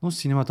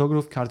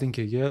 Sinematograf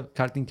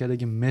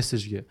kartinkadagi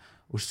mesajga,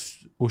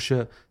 o'sha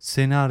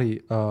ssenariy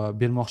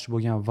bermoqchi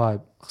bo'lgan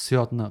vibe,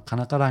 hissiyotni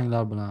qanaqa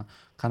ranglar bilan,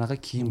 qanaqa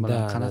kiyim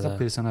bilan, qanaqa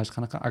personaj,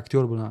 qanaqa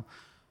aktyor bilan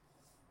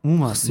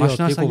umuman mana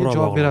shu narsaga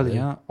javob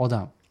beradigan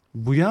odam.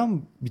 Bu ham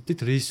bitta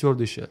rejissyor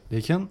ishi,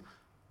 lekin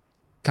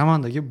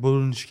komandaga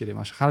bo'linish kerak.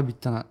 Mana shu har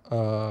bitta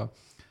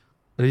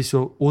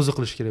rejissyor o'zi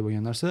qilish kerak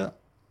bo'lgan narsa,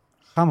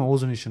 hamma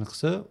o'zini ishini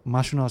qilsa,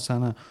 mana shu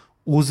narsani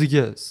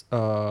o'ziga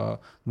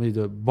nima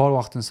deydi, bor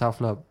vaqtini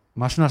sarflab,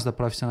 mana shu narsada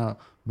professional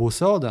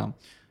bo'lsa odam,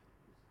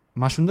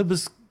 mana shunda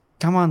biz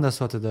komanda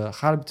sifatida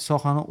har bitta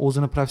sohani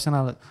o'zini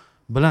professional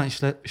bilan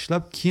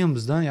ishlab, keyin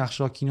bizdan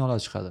yaxshiroq kinolar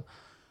chiqadi.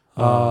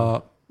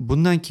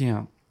 Bundan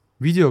keyin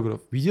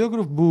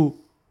videograf bu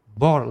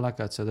bor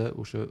lokatsiyada,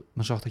 o'sha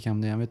Mirshoq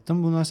akamda ham aytdim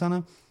bu narsani,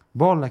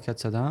 bor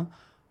lokatsiyadan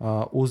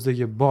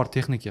o'zidagi bor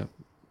texnika,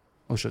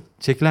 o'sha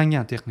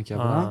cheklangan texnika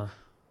bilan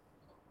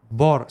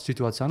bor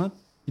situatsiyani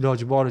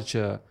iloji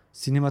boricha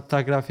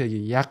sinematografiyaga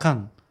yaqin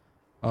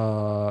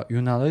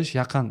yo'nalish,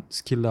 yaqin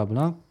skilllar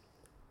bilan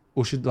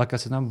o'sha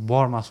lokatsiyadan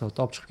bor mahsulotni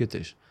olib chiqib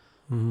ketish.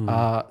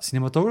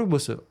 Sinematograf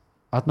bo'lsa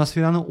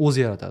atmosferani o'zi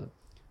yaratadi.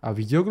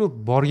 Videograf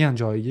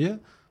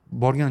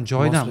borgan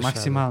joydan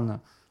maksimalni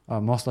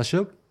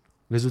moslashib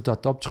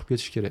rezultatni olib chiqib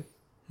ketish kerak.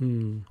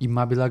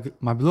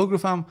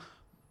 Mobilograf ham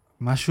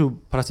mana shu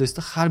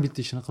prosesda har bitta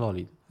ishini qila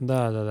oladi. Da.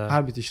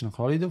 Har bitta ishini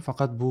qila oladi,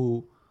 faqat bu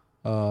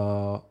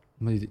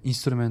nima deydi,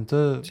 instrumenti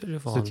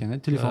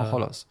telefon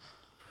xolos.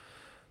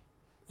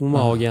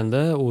 Umuman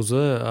olganda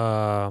o'zi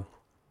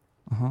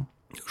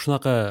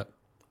shunaqa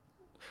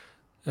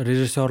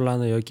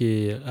rejissyorlarni yoki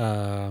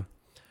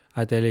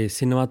aytaylik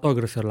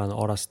sinematograferlarning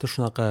orasida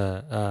shunaqa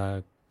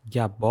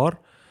gap bor.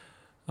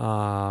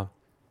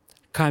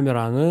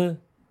 Kamerani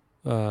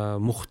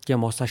muhitga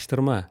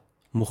moslashtirma,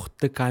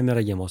 muhitni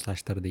kameraga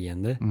moslashtir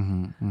deganda.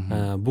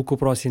 Bu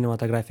ko'proq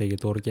sinematografiyaga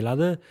to'g'ri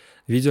keladi.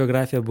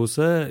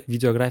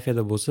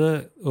 Videografiyada bo'lsa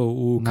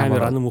u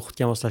kamerani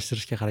muhitga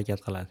moslashtirishga harakat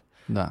qiladi.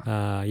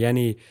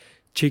 Ya'ni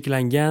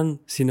cheklangan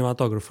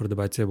sinematografer deb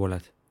aytsak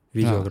bo'ladi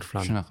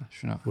videograflarni.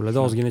 Shunaqa. Ularda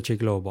ozgina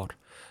cheklov bor.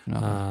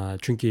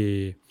 Chunki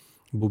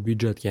bu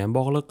byudjetga ham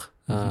bog'liq.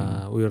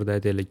 U yerda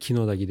aytaylik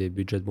kinodagidek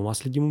byudjet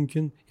bo'lmasligi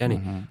mumkin. Ya'ni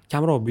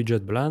kamroq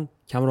byudjet bilan,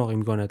 kamroq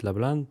imkoniyatlar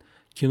bilan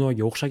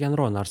kinoga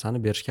o'xshaganroq narsani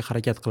berishga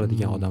harakat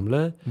qiladigan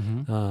odamlar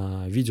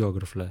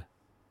videograflar.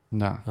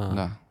 Da,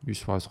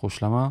 100%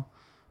 qo'shilaman.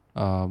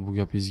 Bu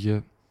gapingizga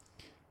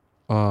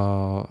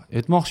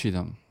aytmoqchi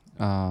edim.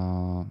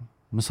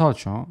 Misol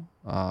uchun,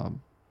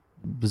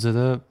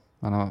 bizda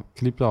mana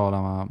kliplar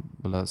olaman,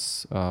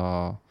 bilasiz,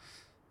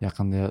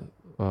 yaqinda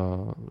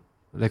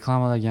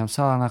reklamalarga ham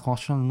sal anaqa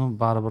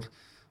baribir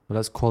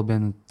bilasiz,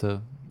 Kolbenitni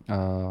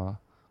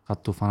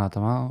qattiq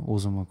fanatiman,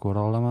 o'zimni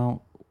ko'ra olaman.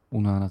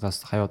 Uni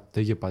anaqasida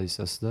hayotdagi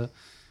pozitsiyasida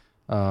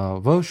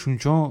va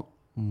shuncha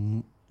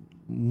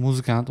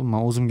muzikant, men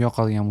o'zimga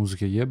yoqadigan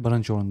muzikaga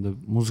birinchi o'rinda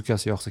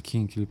muzikasi yoqsa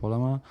keyin klip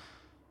olaman.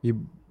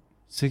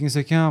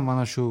 Sekin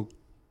mana shu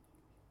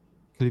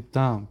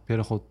klipdan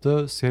переходni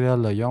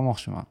seriallarga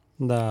olmoqchiman.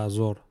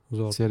 Zo'r.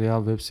 Serial,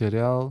 web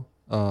serial,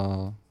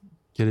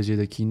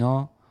 kelajakda kino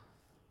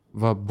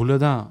va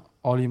bulardan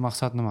oliy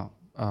maqsad nima?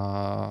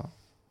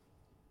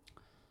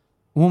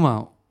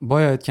 Umuman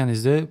boya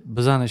aytganingizdek,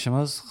 bizning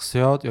ishimiz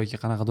hissiyot yoki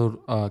qanaqadir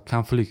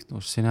konflikt,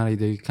 o'sha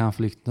ssenariydagi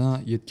konfliktni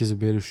yetkazib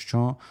berish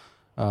uchun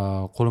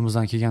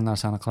qo'limizdan kelgan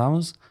narsani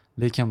qilamiz,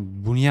 lekin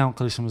buni ham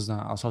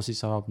qilishimizdan asosiy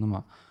sabab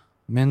nima?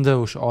 Menda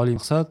o'sha oliy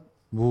maqsad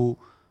bu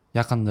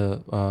yaqinda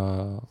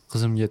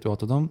qizimga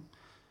aytayotgandim.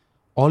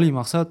 Oliy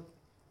maqsad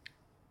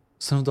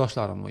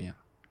sinfdoshlarim bo'lgan.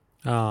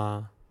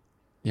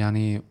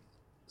 Ya'ni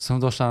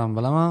sinfdoshlarim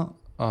bilaman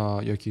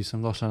yoki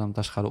sinfdoshlarim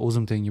tashqari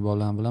o'zim tengi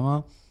bolalarni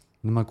bilaman.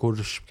 Nima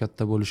ko'rishib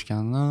katta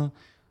bo'lishganini,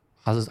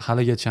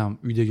 haligacha ham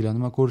uydagilar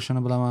nima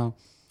ko'rishini bilaman.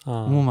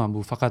 Umuman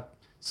bu faqat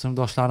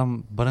sinfdoshlarim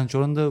birinchi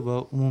o'rinda va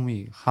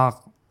umumiy xalq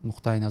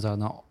nuqtai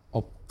nazaridan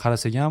olib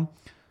qarasak ham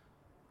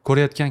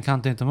ko'rayotgan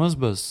kontentimiz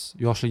biz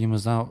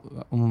yoshligimizdan,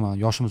 umuman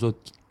yoshimiz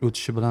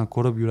o'tishi bilan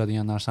ko'rib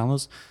yuradigan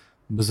narsamiz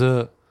bizni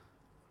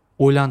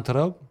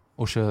o'ylantirib,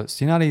 o'sha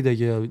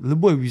ssenariydagi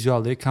любой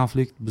vizualdagi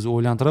konflikt bizni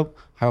o'ylantirib,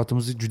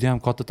 hayotimizga juda ham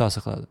katta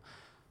ta'sir qiladi.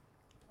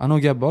 Ana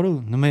gap bor-ku,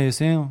 nima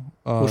yesang,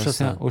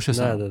 o'shasan.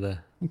 Da.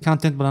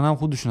 Kontent bilan ham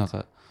xuddi shunaqa.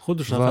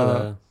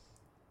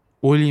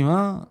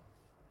 O'ylayman,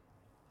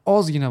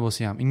 ozgina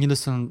bo'lsa ham ingliz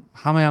tilini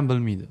hamma ham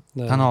bilmaydi.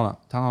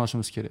 Tan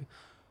olishimiz kerak.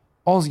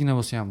 Ozgina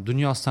bo'lsa ham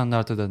dunyo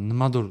standartida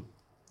nimadir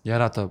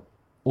yaratib,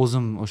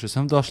 o'zim o'sha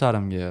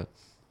sinfdoshlarimga,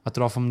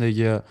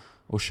 atrofimdagi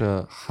o'sha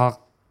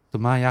xalqni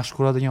men yaxshi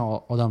ko'radigan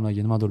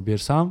odamlarga nimadir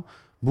bersam,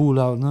 bu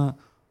ularni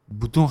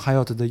butun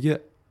hayotidagi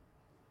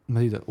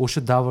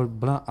o'sha davr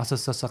bilan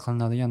assotsiatsiya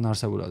qilinadigan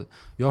narsa bo'ladi.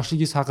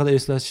 Yoshligingiz haqida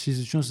eslatishingiz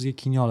uchun sizga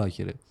kinolar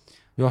kerak.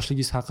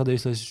 Yoshligingiz haqida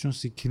eslash uchun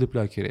sizga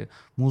kliplar kerak,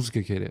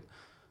 muzika kerak.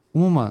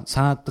 Umuman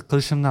san'atni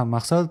qilishimdan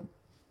maqsad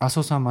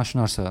asosan mana shu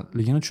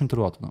narsaligini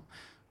tushuntiryaptim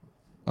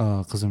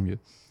qizimga.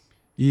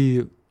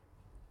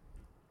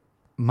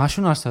 Mana shu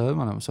narsa,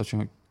 mana misol uchun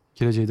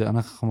kelajakda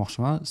anaqa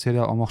qilmoqchiman,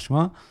 serial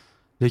olmoqchiman,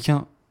 lekin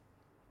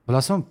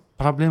bilasizmi,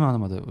 problema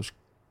nimada? O'sha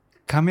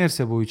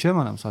kommersiya bo'yicha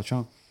mana misol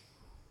uchun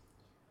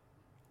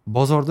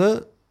bozorda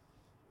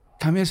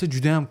kommersiya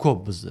juda ham ko'p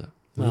bizda.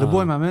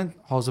 Любой moment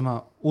hozir men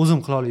o'zim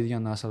qila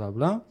oladigan narsalar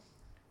bilan,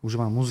 o'sha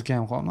men muzika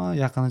ham qilaman,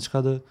 yaqinda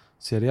chiqadi,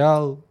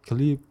 serial,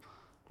 klip,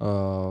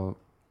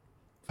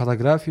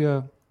 fotografiya,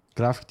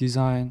 grafik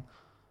dizayn,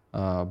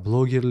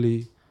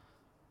 blogerlik.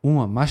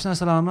 Umuman, mana shu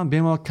narsalarni bilan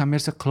bemalol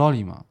kommersiya qila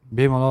olaman.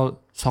 Bemalol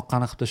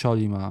soqqani qilib tasha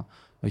olaman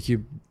yoki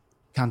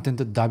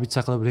kontentni dabitsa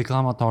qilib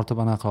reklama tortib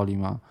ana qila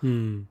olaman.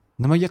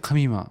 Nimaga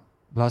qilmayman?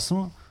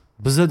 Bilasizmi?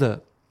 Bizda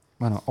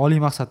mana oliy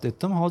maqsadni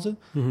aytdim hozir.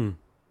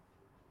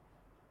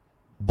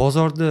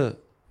 Bozorda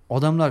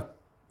odamlar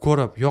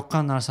ko'rib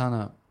yoqqan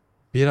narsani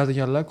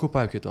beradiganlar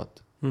ko'payib ketyapti.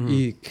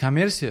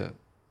 Kommersiya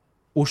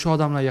o'sha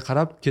odamlarga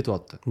qarab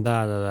ketyapti.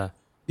 Da.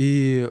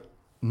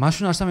 Mana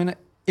shu narsa meni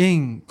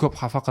eng ko'p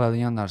xafa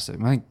qiladigan narsa.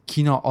 Men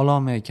kino ola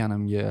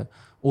olmayotganimga,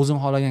 o'zim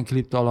xohlagan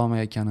klipni ola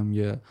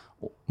olmayotganimga,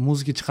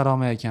 muzika chiqara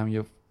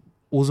olmayotganimga,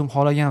 o'zim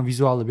xohlagan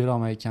vizualni bera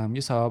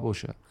olmayotganimga sabab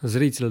o'sha.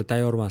 Zritellar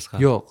tayyor emas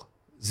hali. Yo'q.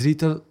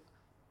 Zritel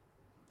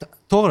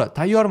to'g'ri,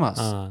 tayyor emas.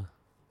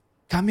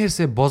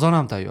 Kommersiya bozor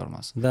ham tayyor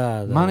emas.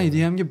 Mani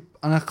ideyamga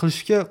anaqa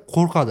qilishga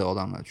qo'rqadi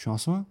odamlar,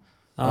 tushunasizmi?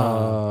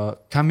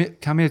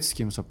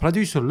 Kommersiya misol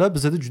prodyuserlar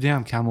bizda juda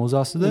ham kam o'zi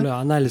aslida. Ular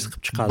analiz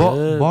qilib chiqadi.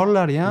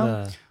 Borlari ham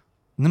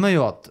nima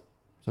yotdi?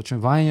 Misol uchun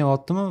Vine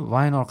yotdimi?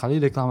 Vine orqali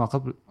reklama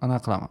qilib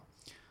anaqa qilaman.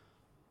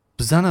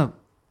 Bizani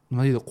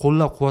nima deydi,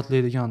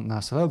 qo'llab-quvvatlaydigan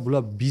narsalar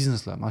bular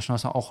bizneslar. Mana shu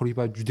narsani oxirgi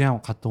payt juda ham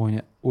qattiq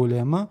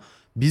o'ylayapman.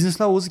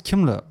 Bizneslar o'zi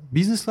kimlar?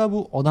 Bizneslar bu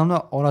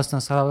odamlar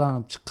orasidan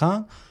saralanib chiqqan,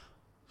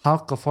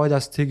 xalqqa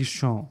foydasi tegish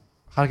uchun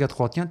harakat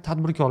qilayotgan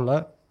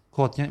tadbirkorlar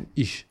qilayotgan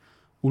ish.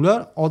 Ular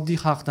oddiy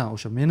xalqdan,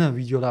 o'sha meni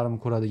videolarimni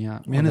ko'radigan,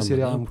 meni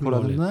serialimni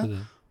ko'radigan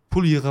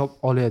pul yig'ib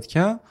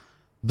olayotgan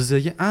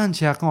bizga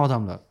ancha yaqin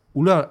odamlar.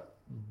 Ular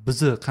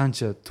bizni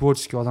qancha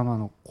tvorческий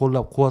odamlarni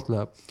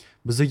qo'llab-quvvatlab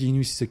bizga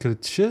investitsiya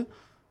kiritishi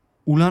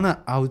ularni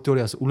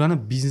auditoriyasi, ularni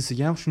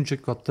biznesiga ham shuncha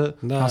katta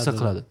ta'sir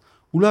qiladi.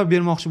 Ular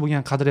bermoqchi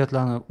bo'lgan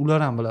qadriyatlarni ular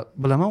ham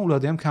bilaman,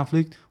 ularda ham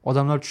konflikt,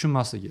 odamlar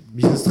tushunmasligi.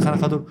 Biznesni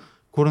qanaqadir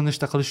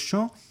ko'rinishda qilish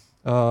uchun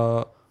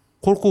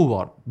qo'rquv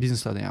bor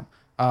bizneslarda ham.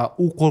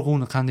 U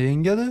qo'rquvni qanday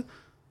yengadi?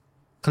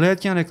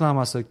 Qilayotgan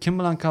reklamasi, kim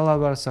bilan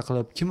kollaboratsiya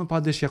qilib, kimni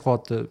podдержка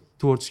qilyapti,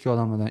 tvorческий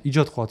odamlardan,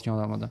 ijod qilayotgan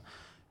odamlardan.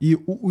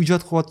 U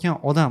ijod qilayotgan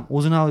odam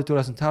o'zini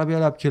auditoriyasini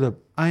tarbiyalab kelib,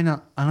 aynan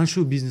ana shu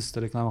biznesda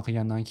reklama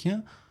qilgandan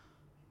keyin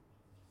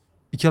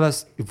ikkalasi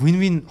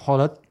win-win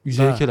holat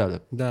yuzaga keladi.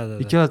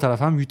 Ikkala taraf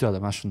ham yutadi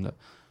mana shunda.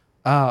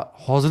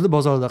 Hozirgi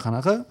bozorda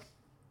qanaqa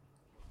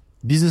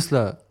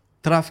bizneslar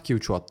trafikka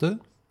uchyapti.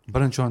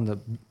 Birinchi o'rinda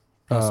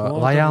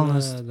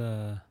loyalnost,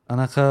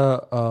 anaqa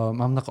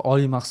mamlaqa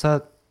oliy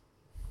maqsad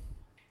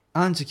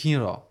ancha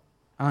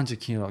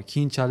keyinroq,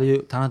 keyinchalik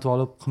tanitib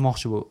olib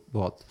qilmoqchi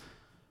bo'lyapti.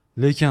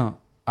 Lekin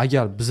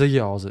agar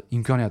bizga hozir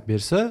imkoniyat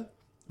bersa,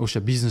 o'sha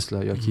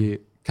bizneslar yoki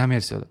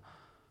kommersiyalar,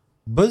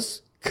 biz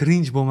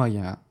cringe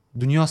bo'lmagan,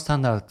 dunyo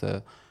standarti,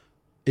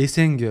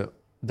 esengi,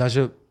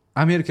 даже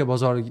Amerika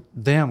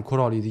bozorida ham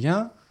ko'ra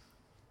oladigan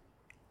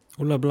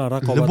ular bilan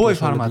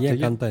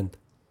raqobatlashadigan kontent.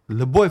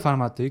 Любой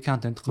formatdagi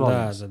kontent qila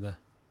olamiz.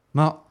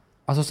 Men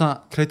asosan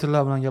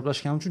kreatorlar bilan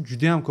gaplashganim uchun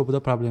juda ham ko'pida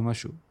problema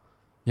shu.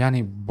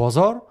 Ya'ni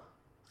bozor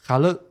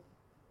hali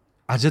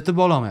ajratib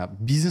olmayapti.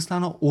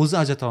 Bizneslarni o'zi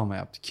ajrata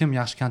olmayapti. Kim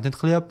yaxshi kontent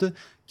qilyapti,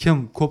 kim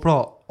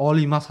ko'proq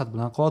oliy maqsad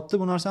bilan qilyapti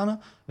bu narsani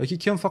yoki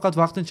kim faqat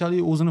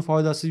vaqtinchalik o'zini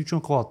foydasi uchun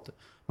qilyapti.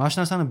 Mana shu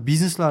narsani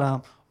bizneslar ham,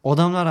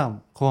 odamlar ham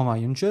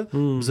qilmaguncha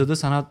bizda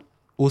san'at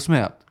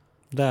o'smayapti.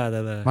 Da.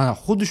 Mana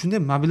xuddi shunday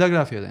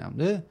mobilografiyada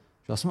ham-da.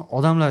 Shosmi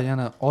odamlar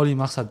yana oliy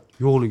maqsad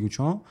yo'qligi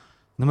uchun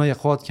nimaga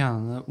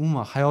qilayotganini,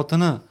 umuman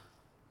hayotini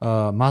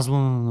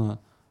mazmunini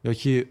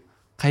yoki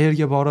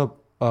qayerga borib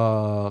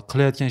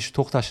qilayotgan ish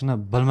to'xtashini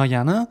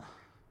bilmagani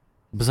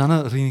bizani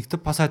ringda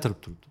pasaytirib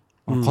turibdi.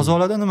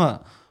 Qozolarda nima?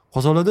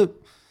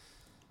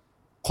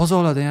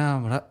 Qozolarda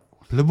ham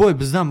любой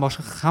bizdan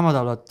boshqa hamma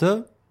davlatda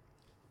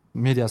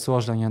mediasi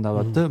rivojlangan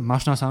davlatda mana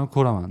shu narsani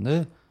ko'raman-da.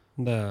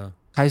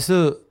 Qaysi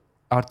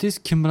artist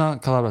kim bilan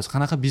kollaboratsiya,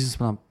 qanaqa biznes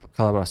bilan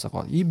kollaboratsiya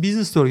qiladi?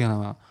 Biznesni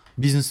o'rganaman.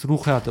 Biznes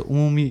ruhiyati,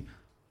 umumiy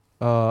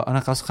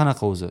anaqasi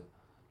qanaqa o'zi?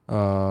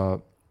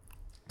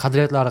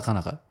 Qadriyatlari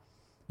qanaqa?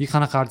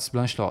 Qanaqa artist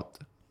bilan ishlayapti?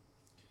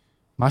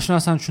 Mana shu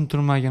narsani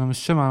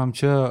tushuntirmaganimizcha,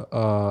 menimcha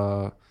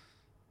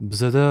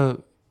bizda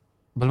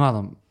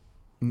bilmadim.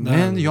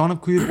 Men yonib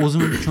kuyib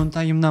o'zim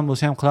cho'ntagimdan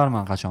bo'lsa ham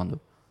qilarman qachondir.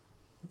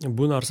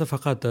 Bu narsa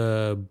faqat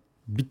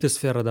bitta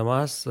sferada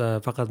emas,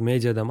 faqat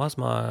mediada emas,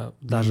 men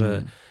даже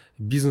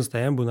biznesda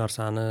ham bu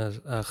narsani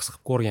his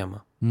qilib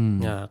ko'rganman.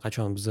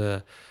 Qachon biz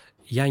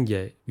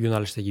yangi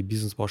yo'nalishdagi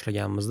biznes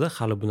boshlaganimizda,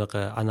 hali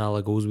bunaqa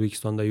analogi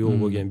O'zbekistonda yo'q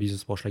bo'lgan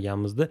biznes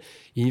boshlaganimizda,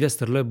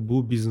 investorlar bu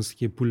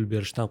biznesga pul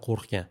berishdan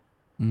qo'rqgan.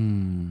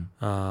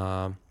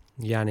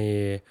 Ya'ni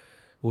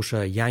o'sha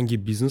yangi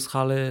biznes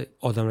hali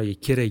odamlarga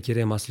kerak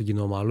emasligi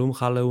noma'lum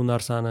hali u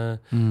narsani.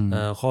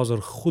 Hozir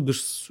xuddi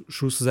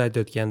shu siz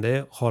aytayotganday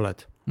holat.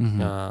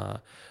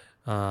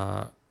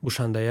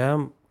 O'shanda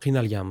ham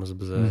qiynalganmiz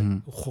biz.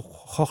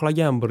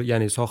 Xohlagan bir,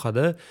 ya'ni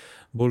sohada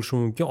bo'lishi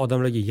mumkin,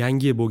 odamlarga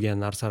yangi bo'lgan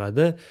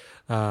narsalarda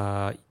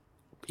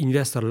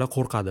investorlar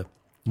qo'rqadi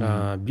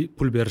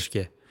pul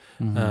berishga.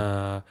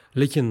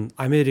 Lekin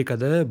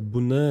Amerikada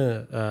buni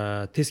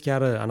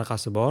teskari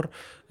anaqasi bor.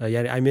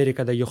 Ya'ni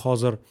Amerikadagi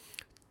hozir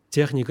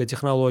texnika,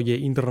 texnologiya,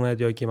 internet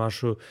yoki mana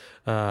shu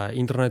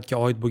internetga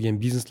oid bo'lgan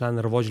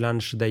bizneslarning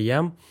rivojlanishida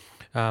ham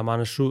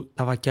mana shu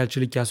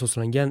tavakkalchilikka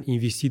asoslangan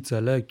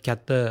investitsiyalar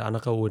katta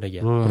anaqa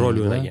rol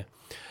o'ynagan.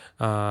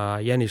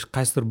 Ya'ni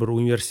qaysidir bir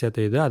universitet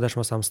edi,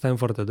 adashmasam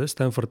Stanford edi.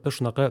 Stanfordda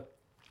shunaqa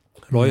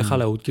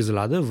loyihalar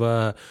o'tkaziladi va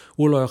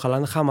u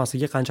loyihalarning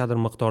hammasiga qanchadir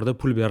miqdorda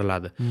pul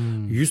beriladi.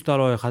 100 ta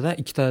loyihadan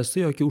 2 tasi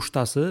yoki 3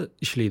 tasi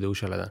ishlaydi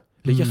o'shalardan.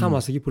 Lekin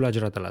hammasiga pul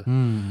ajratiladi.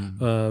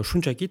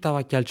 Shunchaki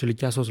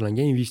tavakkalchilikka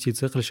asoslangan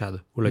investitsiya qilishadi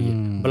ularga.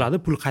 Biladi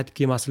pul qaytib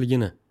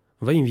kelmasligini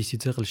va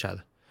investitsiya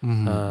qilishadi.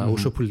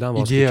 O'sha puldan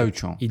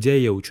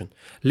ideya uchun.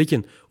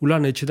 Lekin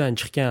ularning ichidan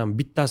chiqqan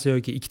bittasi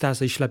yoki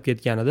ikkitasi ishlab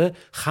ketganida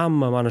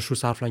hamma mana shu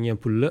sarflangan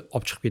pulni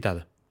olib chiqib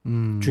ketadi.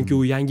 Chunki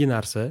u yangi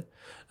narsa,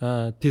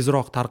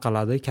 tezroq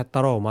tarqaladi,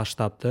 kattaroq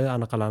masshtabda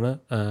anaqalarni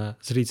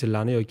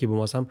zritellarni yoki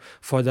bo'lmasam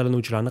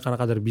foydalanuvchilarni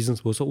qanaqadir biznes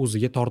bo'lsa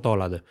o'ziga torta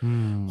oladi.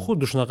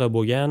 Xuddi shunaqa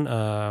bo'lgan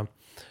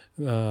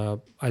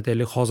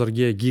aytaylik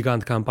hozirgi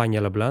gigant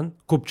kompaniyalar bilan,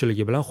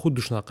 ko'pchiligi bilan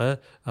xuddi shunaqa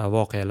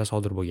voqealar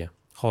sodir bo'lgan.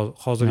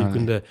 Hozirgi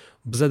kunda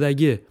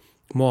bizadagi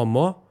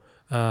muammo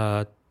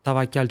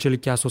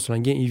tavakkalchilikka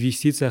asoslangan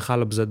investitsiya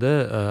hali bizada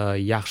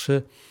yaxshi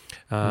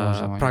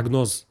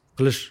prognoz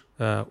qilish,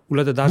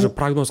 ularda даже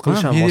prognoz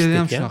qilish ham voz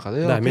ketgan.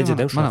 Da,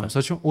 mediada ham shunaqa. Mana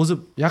masalan o'zi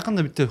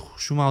yaqinda bitta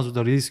shu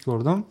mavzuda reels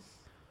ko'rdim.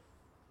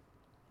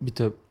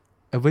 Bitta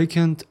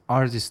awakened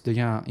artist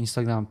degan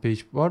Instagram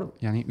page bor,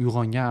 ya'ni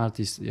uyg'ongan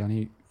artist, ya'ni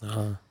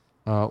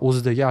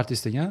o'zidagi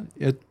artist ekan.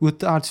 U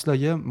yerda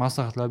artistlarga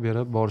maslahatlar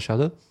berib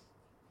borishadi.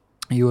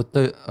 U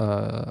yerda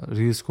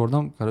reels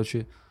ko'rdim.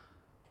 Короче,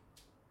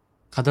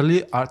 qadrli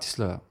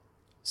artistlar,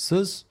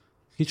 siz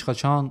hech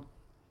qachon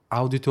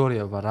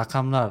auditoriya va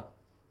raqamlar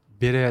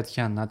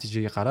berayotgan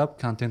natijaga qarab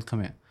kontent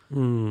qilmang.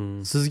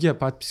 Sizga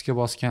podpiska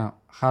bosgan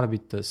har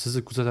bitta,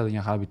 sizni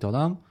kuzatadigan har bitta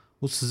odam,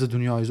 u sizni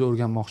dunyoyingizni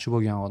o'rganmoqchi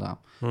bo'lgan odam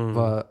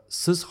va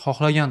siz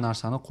xohlagan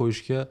narsani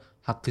qo'yishga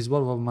haqqingiz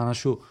bor va mana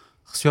shu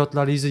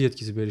hissiyotlaringizni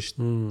yetkazib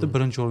berishni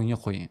birinchi o'ringa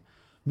qo'ying.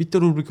 Bitta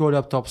rubrika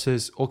o'ylab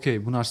topsangiz, okey,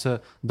 bu narsa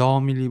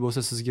davomiylik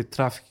bo'lsa sizga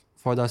trafik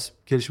foydasi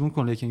kelishi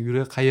mumkin, lekin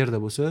yuragi qayerda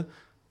bo'lsa,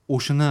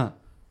 o'shini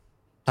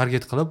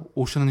target qilib,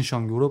 o'shini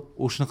nishonga urib,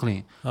 o'shini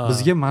qiling.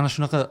 Bizga mana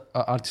shunaqa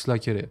artistlar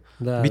kerak.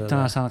 Bitta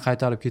narsani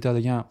qaytarib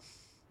ketadigan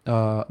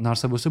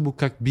narsa bo'lsa, bu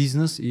как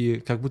biznes и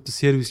как будто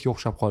servisga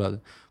o'xshab qoladi.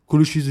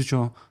 Kulishingiz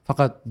uchun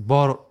faqat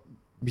bor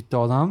bitta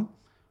odam,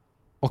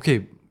 okey,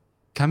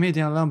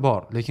 komedianlar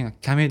bor, lekin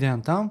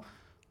komedian ham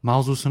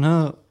mavzusini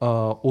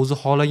o'zi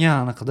xohlagan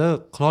aniqida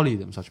qila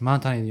oladi. Masalan, men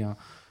taniydigan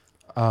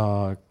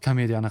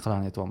komediya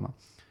aniqlarini aytyapman.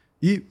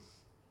 И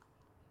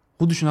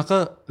xuddi shunaqa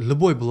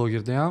любой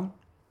blogerda ham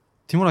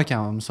Timur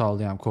akam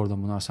misolida ham ko'rdim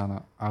bu narsani.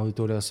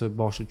 Auditoriyasi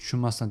boshi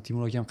tushunmasdan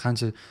Timur akam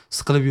qancha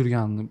siqilib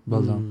yurganini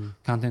bildim.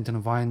 Kontentini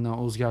Vine'dan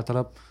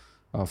o'zgartirib,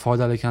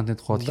 foydali kontent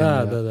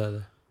qilayotganini.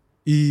 Da.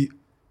 И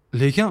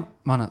lekin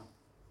mana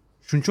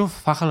shuning uchun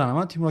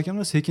faxrlanaman Timur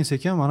akamdan,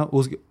 sekin-sekin mana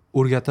o'ziga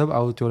o'rgatib,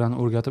 auditoriyani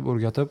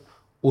o'rgatib,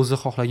 o'zi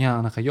xohlagan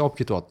anaqaga olib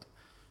ketyapti.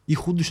 И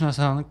xuddi shu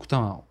narsani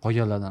kutaman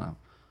qolganlardan ham.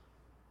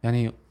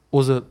 Ya'ni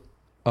o'zi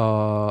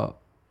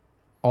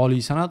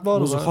oliy san'at bor,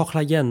 o'zi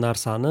xohlagan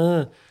narsani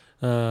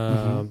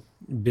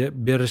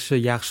berishi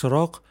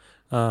yaxshiroq.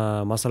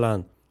 Masalan,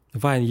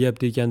 Vine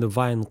yeyapti ekanda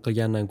Vine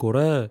qilgandan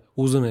ko'ra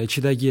o'zini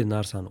ichidagi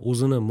narsani,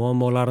 o'zini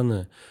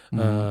muammolarini,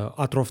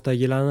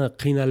 atrofdagilarni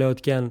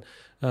qiynalayotgan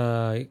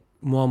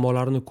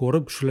muammolarini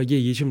ko'rib, shularga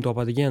yechim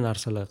topadigan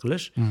narsalar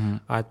qilish,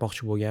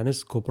 aytmoqchi bo'lganingiz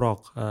ko'proq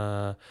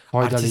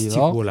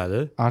artistik bo'ladi.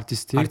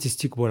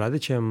 Artistik bo'ladi,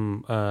 chem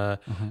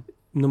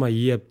nima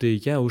yeyapti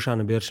ekan,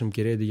 o'shani berishim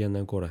kerak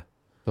degandan ko'ra.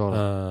 To'g'ri.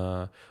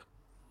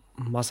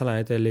 Masalan,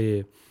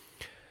 aytaylik,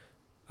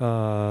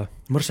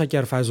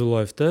 Mirshakar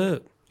Fayzulloyevda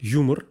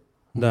yumor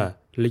da,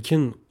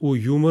 lekin u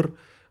yumor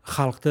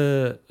xalqda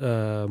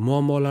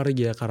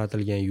muammolariga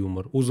qaratilgan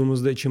yumor.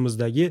 O'zimizda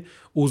ichimizdagi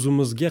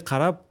o'zimizga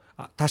qarab,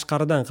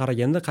 tashqaridan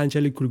qaraganda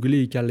qanchalik kulgili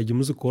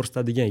ekanligimizni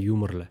ko'rsatadigan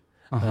yumorlar.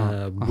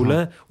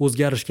 Bular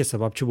o'zgarishga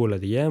sababchi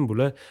bo'ladigan,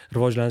 bular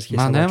rivojlanishga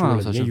sababchi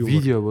bo'ladigan yumor.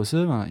 Video bo'lsa,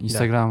 men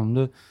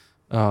Instagramimda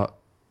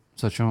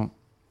masalan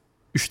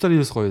 3 ta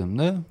reels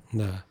qo'ydim-da.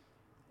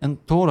 Endi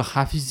to'g'ri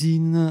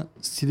Hafiziyni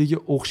stiliga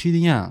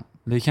o'xshaydigan,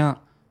 lekin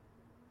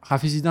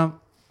Hafiziydan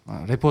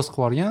repost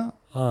qilib olgan,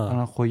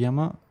 ana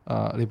qo'yganman,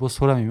 repost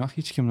so'ramayman,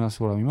 hech kimdan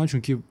so'ramayman,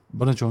 chunki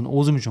birinchi o'rinda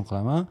o'zim uchun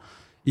qilaman.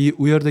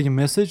 U yerdagi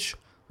message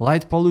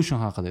light pollution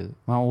haqida edi.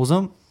 Men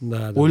o'zim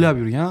o'ylab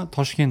yurgan,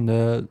 Toshkentda,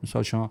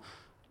 misol uchun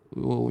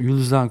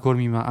yulduzlarni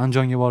ko'rmayman,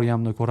 Andijonga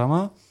borganimda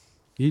ko'raman.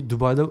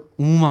 Dubayda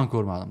umuman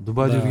ko'rmadim.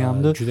 Dubayda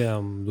yurganimda juda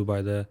ham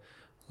Dubayda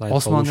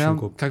osmonda ham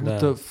как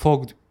будто fog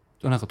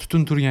anaqa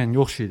tutun turganga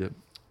o'xshaydi.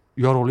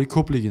 Yorug'lik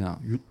ko'pligidan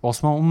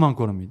osmon umuman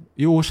ko'rinmaydi.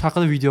 O'sha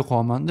haqida video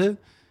qilaman-da.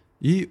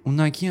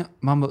 Undan keyin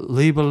men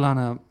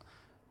labellarni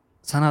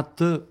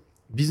san'atni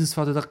biznes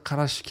sifatida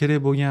qarash kerak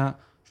bo'lgan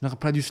shunaqa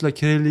prodyuserlar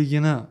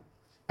kerakligini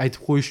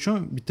aytib qo'yish uchun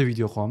bitta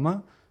video qilaman.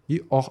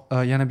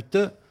 Yana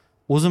bitta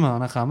o'zimni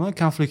anaqamni,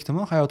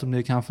 konfliktimni,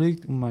 hayotimdagi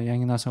konflikt, umuman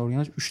yangi narsa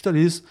o'rganish, 3 ta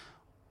reels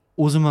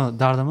o'zimni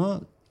dardimni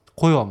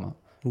qo'yapman.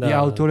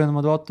 Auditoriya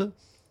nima deyapti?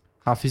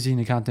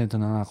 Hafiziyni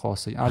kontentini anaqa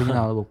olsak,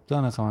 original bo'libdi,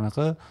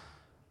 anaqa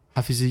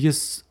Hafiziyga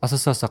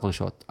assotsiatsiya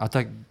qilishyapti.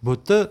 Atak bu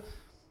yerda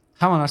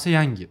hamma narsa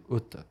yangi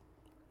o'tdi.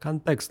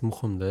 Kontekst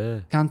muhimda.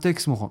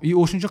 Kontekst muhim.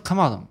 O'shuning uchun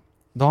qilmadim.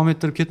 Davom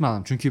ettirib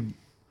ketmadim, chunki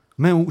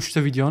men u 3 ta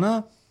videoni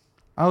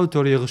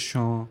auditoriya yig'ish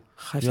uchun,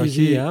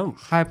 Hafiziy ham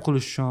hype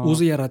qilish uchun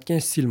o'zi yaratgan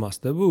stil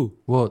emasda bu.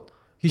 Vot.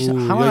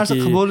 Hamma narsa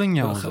qilib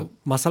bo'lingan o'zi.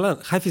 Masalan,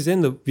 Hafiz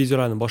endi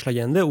videolarni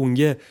boshlaganda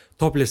unga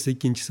topless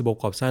ikkinchisi bo'lib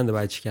qolibsan deb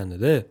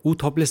aytishganda, u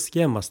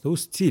toplessga emasda, u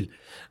stil.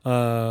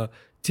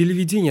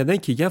 Televideniyadan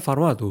kelgan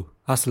format u.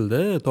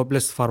 Aslida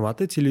topless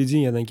formati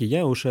televideniyadan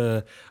kelgan, o'sha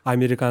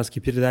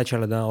amerikanskiy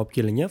передачаларdan olib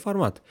kelingan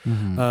format.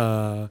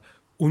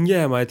 Unga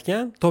ham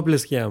aytgan,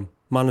 toplessga ham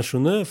mana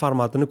shuni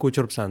formatini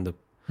ko'chiribsan deb.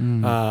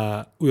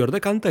 U yerda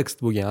kontekst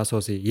bo'lgan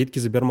asosiy,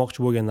 yetkazib bermoqchi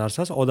bo'lgan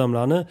narsasi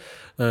odamlarni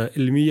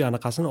ilmiy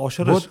anaqasini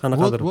oshirish,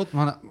 qanaqadir.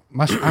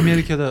 Mana shu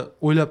Amerikada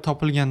o'ylab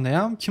topilganda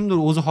ham kimdir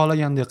o'zi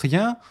xohlagandek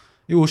qilgan,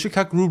 o'sha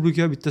как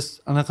rubrika bitta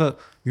anaqa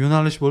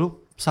yo'nalish bo'lib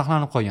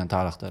saqlanib qolgan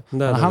tarixda.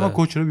 Hamma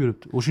ko'chirib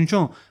yuribdi. O'shuning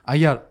uchun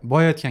agar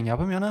boya aytgan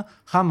gapim, yana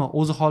hamma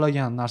o'zi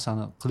xohlagan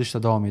narsani qilishda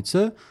davom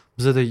etsa,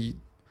 bizda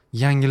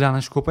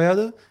yangilanish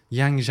ko'payadi,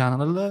 yangi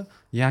janrlar,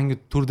 yangi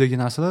turdagi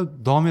narsalar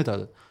davom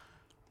etadi.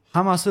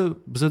 Hammasi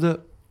bizda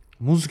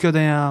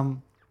muzikada ham,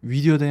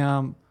 videoda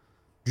ham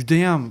juda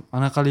ham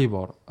anaqalik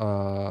bor.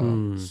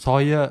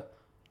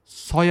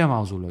 Soya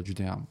mavzular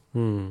juda ham.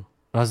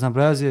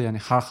 raznoобразие, ya'ni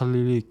har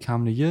xillik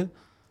kamligi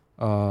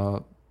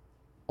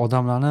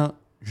odamlarni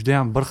juda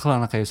ham bir xil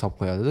anaqa hisob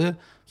qo'yadi.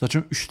 Misol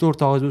uchun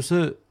 3-4 og'iz bo'lsa,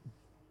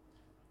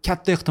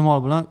 katta ehtimol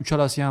bilan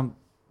uchalasi ham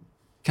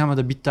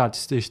kamida bitta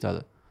artistni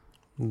eshitadi.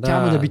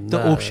 Kamida bitta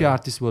общий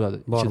artist bo'ladi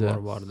ichida.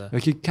 Bor.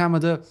 Yoki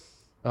kamida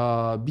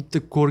bitta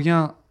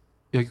ko'rgan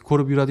yoki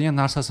ko'rib yuradigan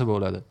narsasi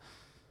bo'ladi.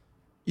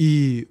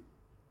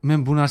 Men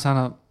bu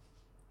narsani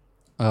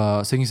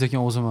sekin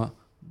o'zimni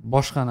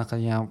boshqa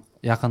anaqaga ham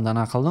yaqindan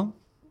qildim.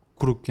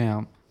 Kurukka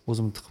ham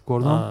o'zimni tiqib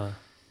ko'rdim.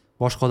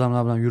 Boshqa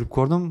odamlar bilan yurib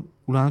ko'rdim.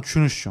 Ularni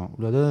tushunish uchun.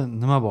 Ularda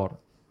nima bor?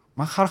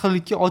 Men har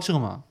xillikka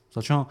ochiqman.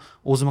 Misol uchun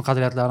o'zimning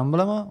qadriyatlarimni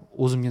bilaman,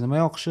 o'zimga nima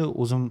yoqishi,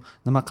 o'zim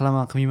nima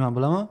qilaman, qilmayman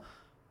bilaman.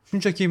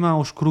 Shunchaki men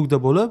o'sha kurukda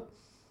bo'lib,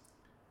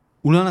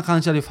 ularning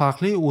qanchalik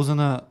farqli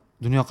o'zini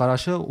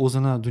dunyoqarashi,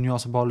 o'zini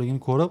dunyosi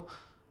borligini ko'rib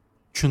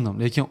tushundim.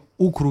 Lekin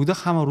u kurukda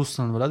hamma rus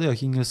tilini biladi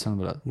yoki ingliz tilini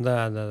biladi.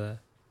 Da.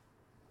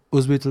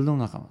 O'zbek tilida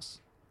unaqa emas.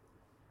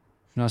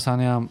 Shu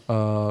narsani ham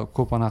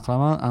ko'p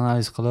qilaman,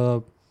 analiz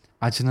qilib,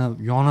 achinib,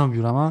 yonib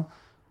yuraman.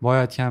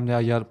 Boya aytganimdek,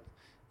 agar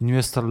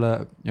investorlar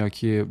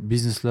yoki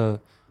bizneslar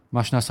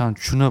mana shu narsani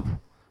tushunib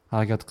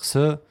harakat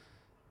qilsa,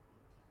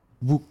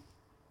 bu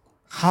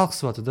xalq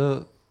sifatida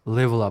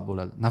level up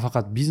bo'ladi.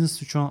 Nafaqat biznes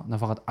uchun,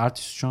 nafaqat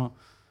artist uchun,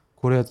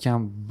 ko'rayotgan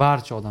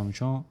barcha odam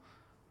uchun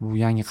bu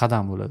yangi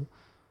qadam bo'ladi.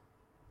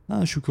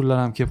 Shu kunlar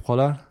ham kelib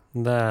qolar.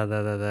 Da.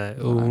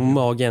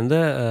 Umuman olganda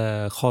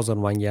hozir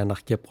menga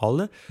aniq kelib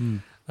qoldi.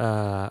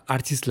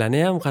 Artistlarni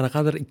ham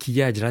qanaqadir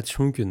ikkiga ajratish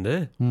mumkin-da.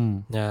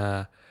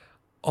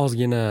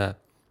 Ozgina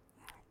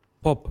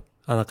pop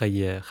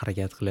anaqaga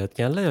harakat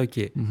qilayotganlar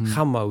yoki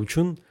hamma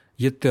uchun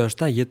 7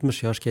 yoshdan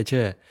 70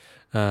 yoshgacha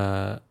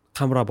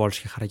qamrab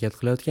olishga harakat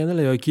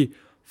qilayotganlar yoki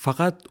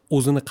faqat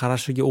o'zini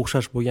qarashiga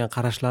o'xshash bo'lgan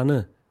qarashlarni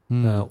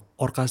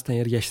orqasidan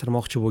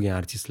ergashtirmoqchi bo'lgan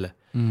artistlar.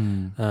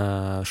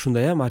 Shunda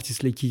ham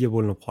artistlar ikkiga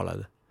bo'linib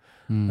qoladi.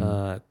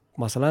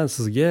 Masalan,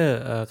 sizga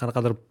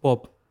qanaqadir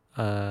pop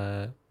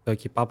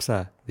yoki popsa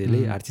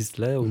deylik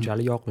artistlar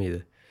unchalik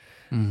yoqmaydi.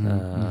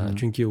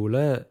 Chunki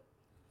ular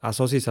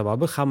asosiy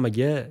sababi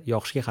hammaga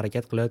yoqishga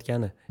harakat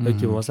qilayotgani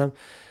yoki bo'lmasam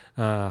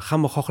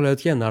hamma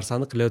xohlayotgan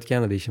narsani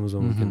qilayotgani deyishimiz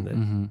mumkin-da.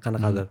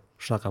 Qanaqadir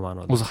shunaqa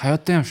ma'noda. O'zi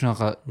hayotda ham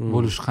shunaqa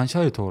bo'lish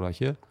qanchalik to'g'ri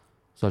aka?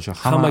 Masalan,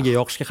 hammaga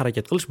yoqishga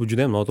harakat qilish bu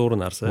juda ham noto'g'ri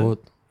narsa.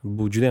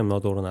 Bu juda ham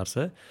noto'g'ri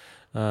narsa.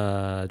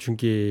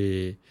 Chunki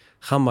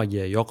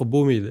hammaga yoqib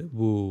bo'lmaydi.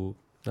 Bu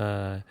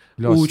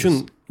u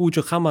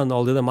uchun hammaning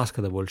oldida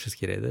maskada bo'lishingiz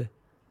kerak-da.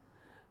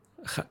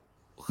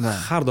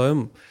 Har doim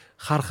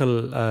har xil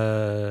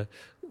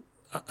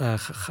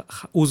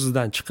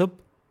o'zizdan chiqib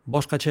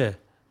boshqacha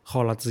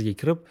holatingizga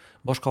kirib,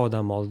 boshqa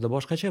odam oldida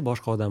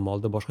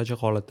boshqacha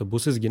holatda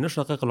bo'lsizgina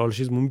shunaqa qila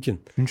olishingiz mumkin.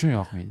 Shuning uchun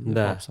yoqmaydi.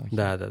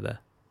 Da.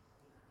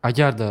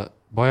 Agarda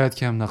boya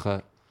aytganimdaqa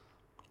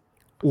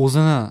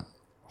o'zini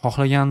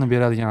xohlaganini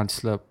beradigan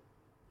artistlar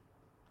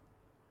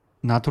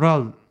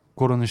natural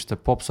ko'rinishda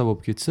popsa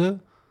bo'lib ketsa,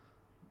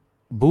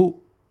 bu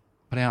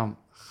prям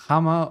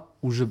hamma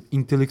уже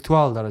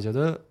intellektual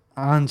darajada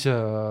ancha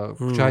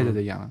kuchaydi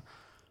degani.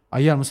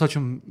 Agar misol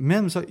uchun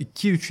men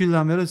 2-3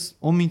 yildan beri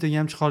 10 mingtaga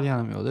ham chiqa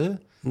olganim yo'q-da.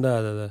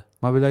 Da.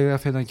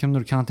 Videografiyadan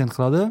kimdir kontent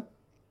qiladi.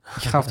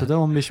 2 haftada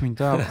 15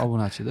 mingta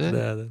obunachi-da.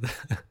 Da.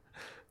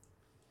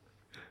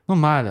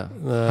 Mayli.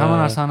 Hamma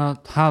narsani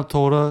ha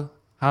to'g'ri,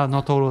 ha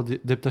noto'g'ri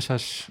deb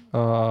tashlash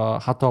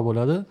xato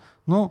bo'ladi.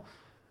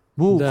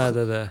 Bu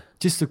da.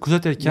 Chista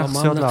kuzatayotgan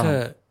hissiyotlar.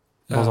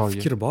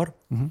 Fikr bor.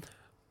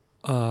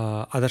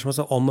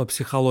 Adashmasam omma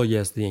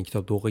psixologiyasi degan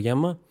kitobda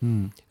o'qiganman.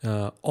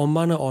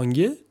 Ommani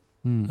ongi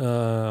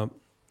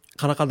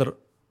qanaqadir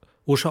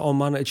o'sha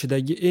ommani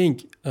ichidagi eng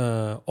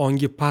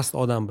ongi past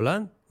odam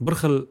bilan bir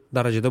xil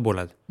darajada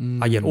bo'ladi.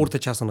 Agar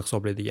o'rtachasini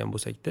hisoblaydigan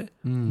bo'lsak-da,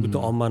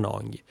 butun ommani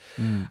ongi.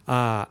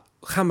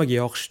 Hammaga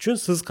yoqish uchun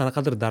siz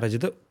qanaqadir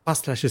darajada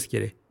pastlashingiz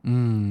kerak.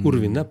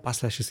 Уровеньda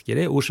pastlashingiz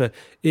kerak. O'sha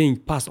eng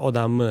past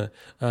odamni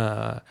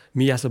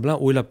miyasi bilan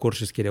o'ylab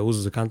ko'rishingiz kerak.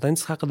 O'zingiz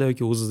kontentingiz haqida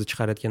yoki o'zingiz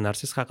chiqarayotgan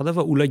narsangiz haqida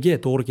va ularga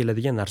to'g'ri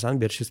keladigan narsani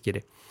berishingiz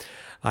kerak.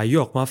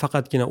 Yo'q, men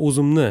faqatgina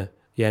o'zimni,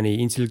 ya'ni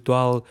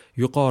intellektual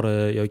yuqori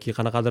yoki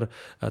qanaqadir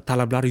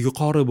talablari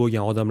yuqori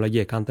bo'lgan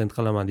odamlarga kontent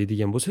qilaman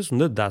deydigan bo'lsangiz,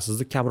 unda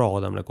sizni kamroq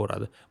odamlar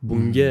ko'radi.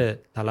 Bunga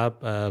talab,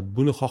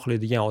 buni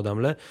xohlaydigan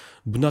odamlar,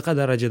 bunaqa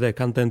darajada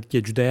kontentga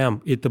juda ham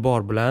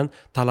e'tibor bilan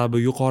talabi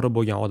yuqori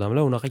bo'lgan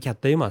odamlar unaqa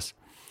katta emas.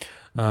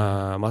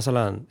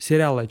 Masalan,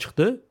 seriallar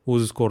chiqdi,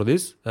 o'zingiz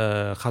ko'rdingiz,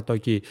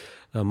 hattoki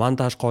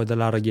montaj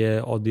qoidalariga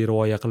oddiy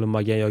rioya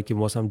qilinmagan yoki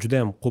bo'lmasam juda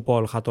ham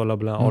qo'pol xatolar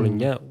bilan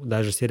olingan,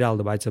 даже serial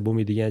deb aytsa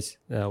bo'lmaydigan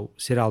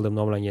serial deb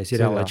nomlangan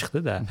seriallar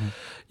chiqdi-da.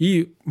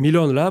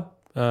 Millionlab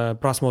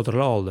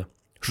prosmotrlar oldi.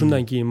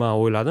 Shundan keyin men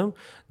o'yladim,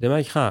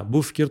 demak, bu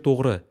fikr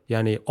to'g'ri.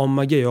 Ya'ni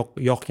ommaga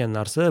yoqgan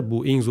narsa bu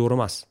eng zo'r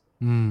emas.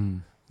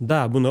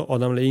 Da, buni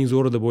odamlar eng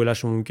zo'ri deb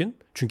o'ylashi mumkin,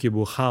 chunki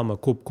bu hamma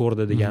ko'p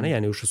ko'rdi degani,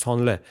 ya'ni o'sha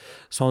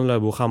sonlar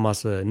bu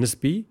hammasi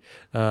nisbiy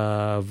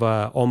va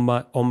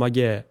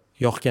ommaga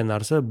yoqgan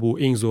narsa bu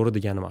eng zo'ri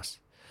degani emas.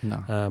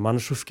 Mana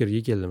shu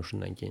fikrga keldim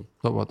shundan keyin.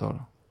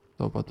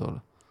 To'g'ri.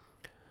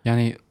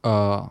 ya'ni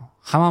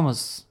hammamiz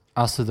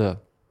aslida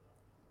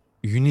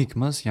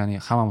unikmiz, ya'ni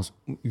hammamiz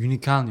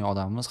unikalniy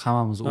odammiz,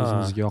 hammamiz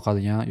o'zimizga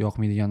yoqadigan,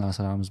 yoqmaydigan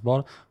narsalarimiz bor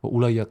va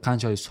ularga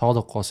qanchalik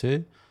sodiq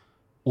qolsak,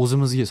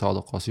 o'zimizga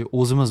sodiq qolsak,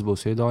 o'zimiz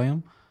bo'lsak doim,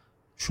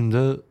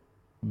 shunda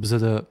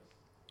bizada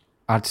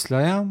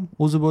artistlar ham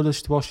o'zi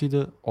bo'lishni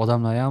boshlaydi,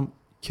 odamlar ham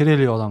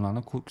kerakli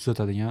odamlarni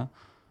kuzatadigan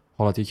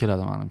holatga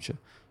keladi menimcha.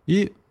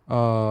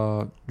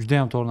 Juda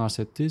ham to'g'ri narsa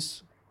aytdingiz.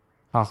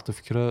 Xalqning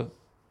fikri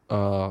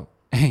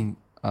eng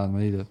nima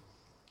deydi?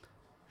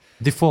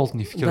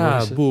 Defaultni fikr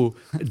bo'lishi. Bu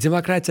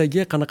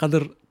demokratiyaga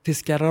qanaqadir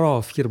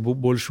teskariroq fikr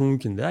bo'lishi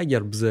mumkin-da,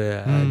 agar biz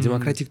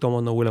demokratik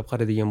tomondan o'ylab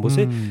qaraydigan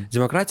bo'lsak,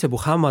 demokratiya bu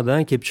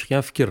hammadan kelib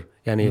chiqqan fikr.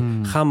 Ya'ni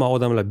hamma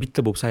odamlar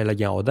bitta bo'lib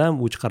saylagan odam,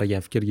 u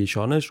chiqargan fikrga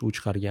ishonish, u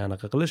chiqargan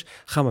anaqa qilish,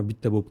 hamma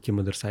bitta bo'lib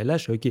kimnidir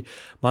saylash yoki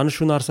mana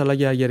shu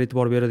narsalarga agar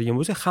e'tibor beradigan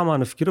bo'lsak,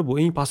 hammaning fikri bu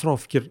eng pastroq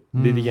fikr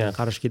deydigan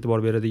qarashga e'tibor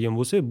beradigan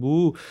bo'lsak, bu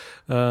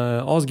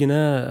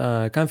ozgina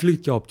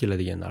konfliktga olib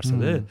keladigan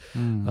narsa-da.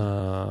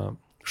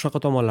 Shunaqa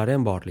tomonlari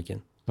ham bor lekin.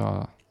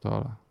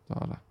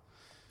 To'g'ri.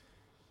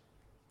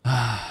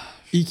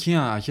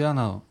 Keyin aka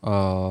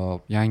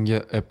yangi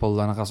Apple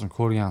anaqasini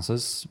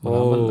ko'rgansiz.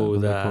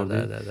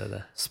 Da.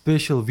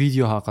 Special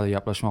video haqida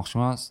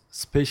gaplashmoqchiman.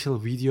 Special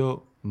video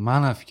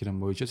meni fikrim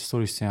bo'yicha,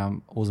 storiesda ham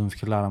o'zim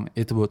fikrlarimni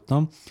aytib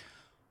o'tdim.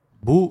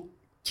 Bu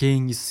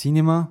keyingi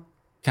sinema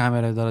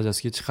kamera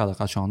darajasiga chiqadi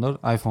qachondir.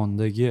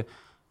 iPhone'dagi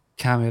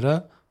kamera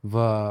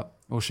va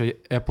o'sha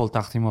Apple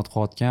taqdimot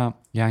qilayotgan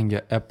yangi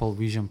Apple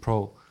Vision Pro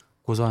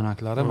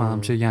ko'zoynaklari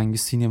menimcha yangi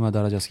sinema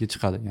darajasiga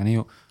chiqadi. Ya'ni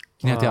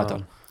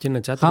kinoteatr.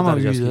 Hamma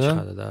uyda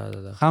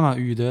chiqadi, hamma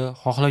uyda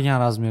xohlagan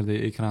razmerdagi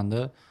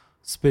ekranda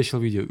special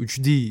video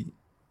 3D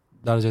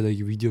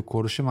darajadagi video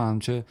ko'rishi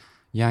menimcha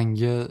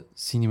yangi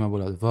sinema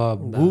bo'ladi va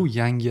bu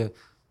yangi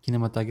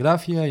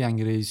kinematografiya,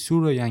 yangi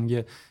rejissura, yangi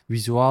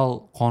vizual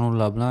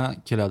qonunlar bilan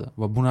keladi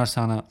va bu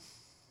narsani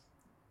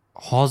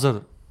hozir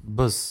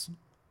biz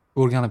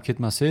o'rganib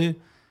ketmasak,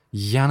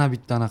 yana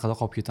bitta anaqada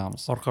qolib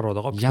ketamiz.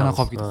 Orqaroqda qolib ketamiz. Yana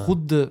qolib ketamiz.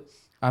 Xuddi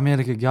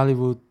Amerika,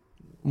 Gollywood,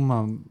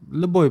 umuman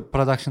любой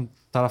production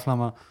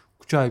taraflama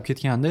kuchayib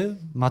ketganda,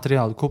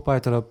 materialni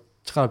ko'paytirib,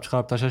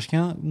 chiqarib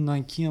tashlashgan. Undan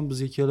keyin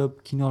bizga kelib,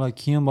 kinolar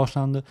keyin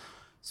boshlandi.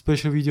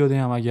 Special videoda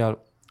ham agar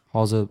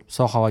hozir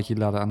soha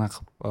vakillari anaqa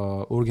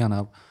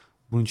o'rganib,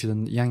 buning ichidan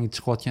yangi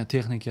chiqayotgan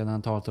texnikadan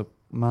tortib,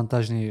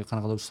 montajniy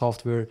qanaqadir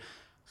software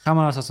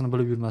hamma narsasini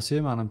bilib yurmasak,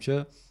 menimcha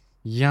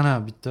yana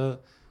bitta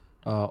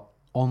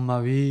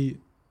ommaviy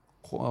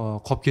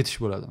qolib ketish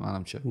bo'ladi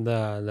menimcha. Da.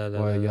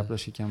 Boya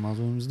gaplashgan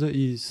mavzumizda.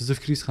 Sizni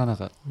fikringiz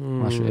qanaqa?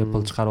 Mana shu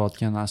Apple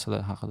chiqarayotgan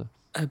narsalar haqida.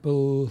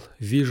 Apple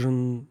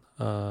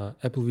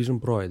Vision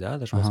Pro edi,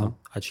 adashmasam,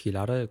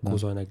 ochkilari,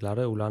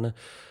 ko'zoynaklari, ularni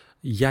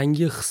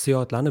yangi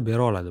hissiyotlarni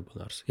bera oladi bu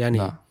narsa. Ya'ni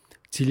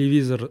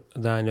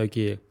televizordan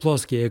yoki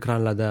ploskiy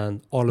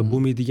ekranlardan olib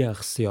bo'lmaydigan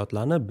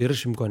hissiyotlarni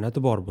berish imkoniyati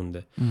bor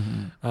bunda.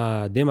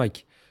 Demak,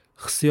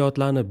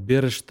 hissiyotlarni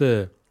berishni,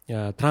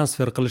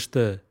 transfer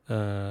qilishni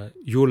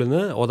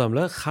yo'lini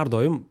odamlar har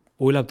doim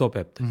o'ylab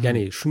topyapti.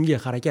 Ya'ni shunga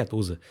harakat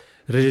o'zi.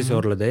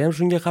 Rejissyorlarda ham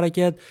shunga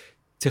harakat,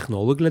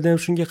 texnologlarda ham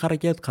shunga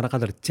harakat,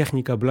 qanaqadir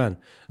texnika bilan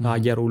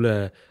agar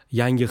ular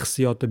yangi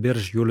hissiyotni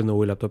berish yo'lini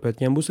o'ylab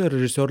topayotgan bo'lsa,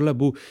 rejissyorlar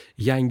bu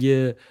yangi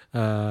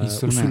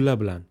usullar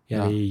bilan,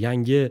 ya'ni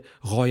yangi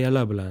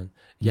g'oyalar bilan,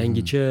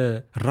 yangicha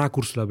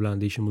rakurslar bilan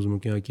deyishimiz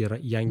mumkin yoki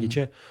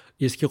yangicha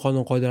eski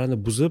qonun qoidalarni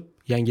buzib,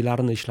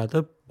 yangilarini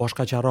ishlatib,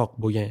 boshqacharoq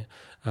bo'lgan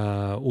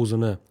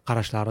o'zini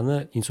qarashlarini,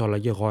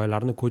 insonlarga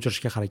g'oyalarini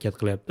ko'chirishga harakat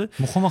qilyapti.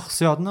 Muhimi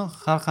hissiyotni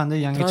har qanday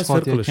yangi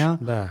chiqayotgan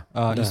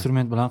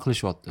instrument bilan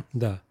qilishyapti.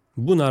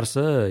 Bu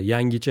narsa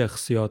yangicha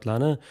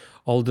hissiyotlarni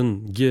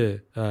oldingi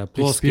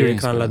ploskiy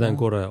ekranlardan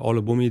ko'ra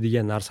olib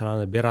bo'lmaydigan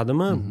narsalarni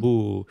beradimi? Bu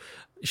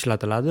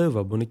ishlatiladi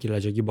va buni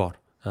kelajagi bor.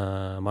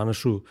 Mana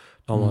shu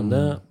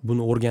tomonda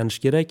buni o'rganish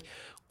kerak,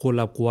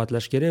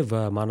 qo'llab-quvvatlash kerak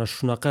va mana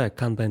shunaqa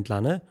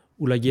kontentlarni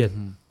ularga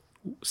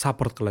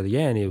support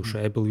qiladigan, ya'ni o'sha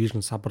Apple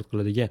Vision support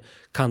qiladigan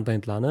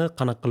kontentlarni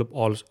qanaqa qilib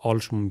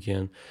olish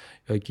mumkin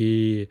yoki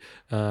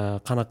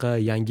qanaqa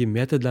yangi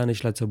metodlarni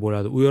ishlatsa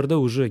bo'ladi. U yerda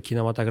уже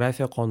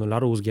kinematografiya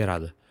qonunlari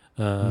o'zgaradi.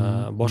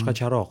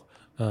 Boshqacharoq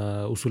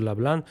usullar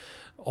bilan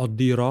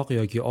oddiyroq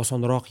yoki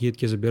osonroq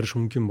yetkazib berish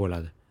mumkin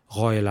bo'ladi.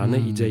 G'oyalarni,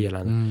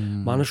 ideyalarni.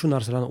 Mana shu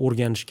narsalarni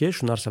o'rganishga,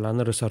 shu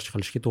narsalarni research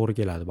qilishga to'g'ri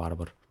keladi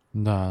baribir.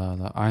 Da.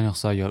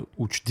 Ayniqsa agar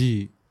 3D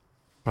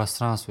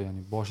пространство,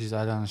 ya'ni boshingiz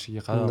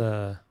aylanishiga qarab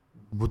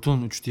butun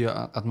 3D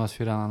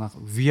atmosferani aniq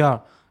VR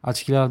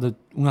ochkilarda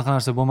unaqa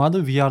narsa bo'lmadi.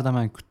 VRda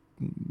men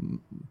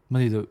nima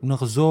deydi,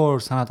 unaqa zo'r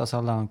san'at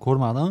asarlarini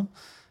ko'rmadim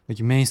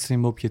yoki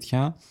mainstream bo'lib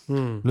ketgan.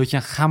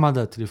 Lekin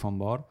hammada telefon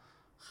bor.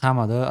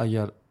 Hammada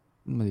agar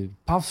nima deydi,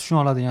 paf tushuna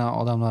oladigan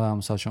odamlar ham,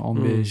 masalan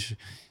 15,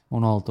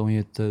 16,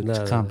 17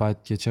 chiqqan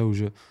paytgacha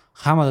уже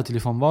hammada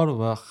telefon bor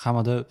va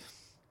hammada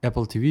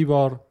Apple TV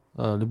bor.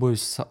 Любой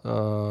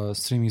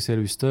streaming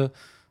servisda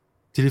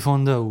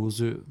telefonda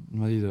o'zi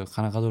nima deydi,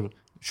 qanaqadir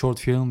short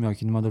film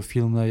yoki nimadir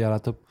filmlar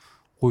yaratib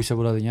qo'ysa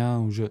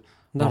bo'ladigan уже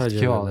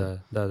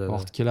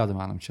vaqt keladi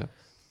menimcha.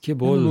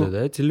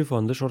 bo'ldida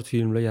telefonda short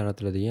filmlar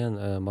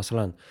yaratiladigan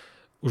masalan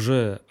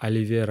уже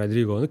Olivier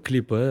Rodrigoni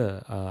klipi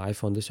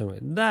iPhone'da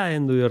ishlamaydi. Da,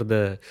 endi u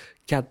yerda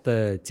katta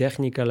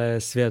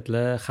texnikalar,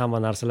 svetlar, hamma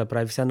narsalar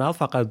professional,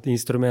 faqat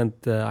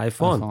instrument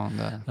iPhone.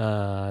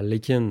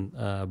 Lekin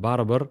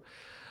baribir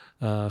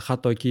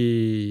hattoki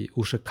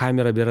o'sha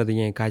kamera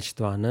beradigan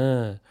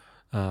kачествоni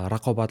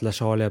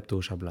raqobatlasha olyapti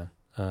o'sha bilan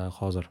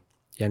hozir.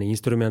 Ya'ni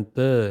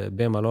instrumentni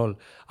bemalol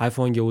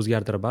iPhone'ga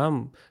o'zgartirib ham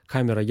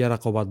kameraga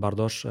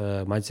raqobatbardosh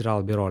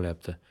material bera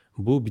olyapti.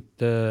 Bu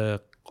bitta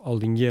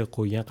oldinga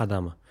qo'ygan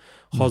qadami.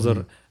 Hozir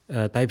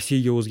Type-C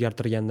ga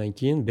o'zgartirgandan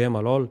keyin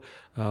bemalol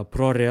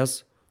ProRes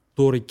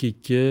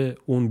 422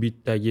 10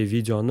 bitdagi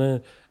videoni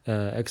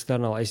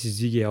external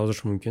SSD ga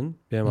yozish mumkin.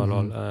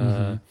 Bemalol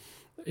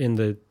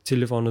endi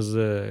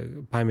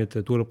telefoningizni pamyati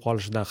to'lib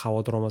qolishidan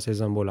xavotir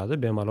olmasangiz ham bo'ladi.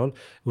 Bemalol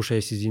o'sha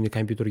SSD ni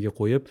kompyuterga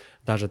qo'yib,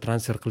 даже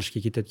transfer qilishga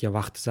ketadigan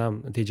vaqtingiz ham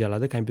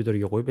tejaladi.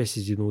 Kompyuterga qo'yib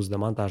SSD ni o'zida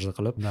montajni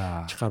qilib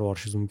chiqarib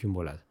olishingiz mumkin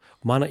bo'ladi.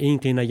 Mana eng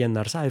qiynagan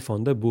narsa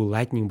iPhone'da bu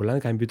Lightning bilan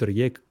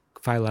kompyuterga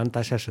fayllarni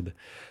tashlash edi.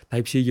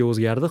 Type-C ga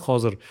o'zgardi.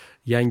 Hozir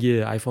yangi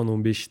iPhone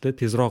 15 ni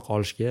tezroq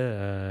olishga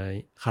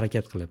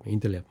harakat qilyapman,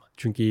 intilyapman.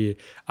 Chunki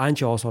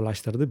ancha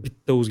osonlashtirdi.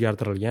 Bitta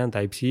o'zgartirilgan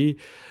Type-C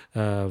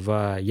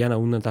va yana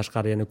undan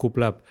tashqari yana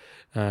ko'plab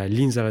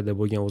linzalarda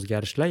bo'lgan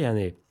o'zgarishlar,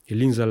 ya'ni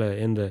linzalar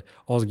endi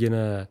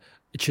ozgina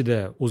ichida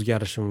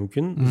o'zgarishi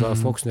mumkin va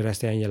fokusning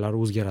расстояниялari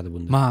o'zgaradi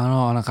bunda. Men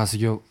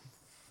anaqasiga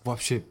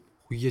вообще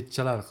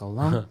yetchalar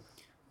qildim.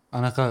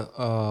 Anaqa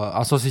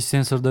asosiy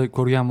sensorda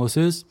ko'rgan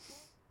bo'lsangiz,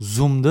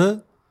 zoomda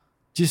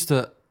чисто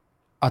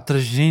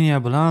отражение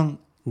bilan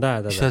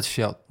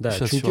ishlatishyapti.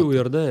 Chunki u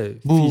yerda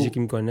fizik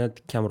imkoniyat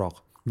kamroq.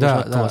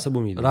 Qilmasa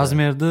bo'lmaydi.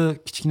 Razmerni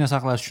kichkina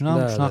saqlash uchun ham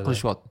shunaqa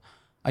qilishyapti.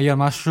 Agar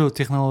mana shu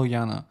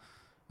texnologiyani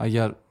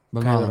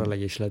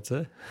kameralarga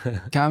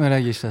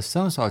ishlatsa,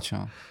 misol uchun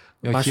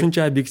yoki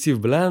shuncha obyektiv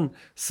bilan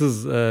siz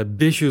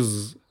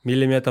 500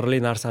 millimetrli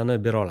narsani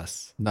bera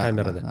olasiz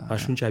kamerada. Mana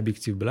shuncha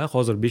obyektiv bilan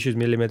hozir 500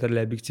 millimetrli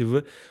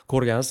obyektivni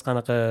ko'rgansiz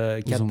qanaqa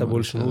katta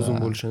bo'lishini, uzun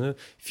bo'lishini,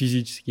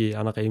 fizически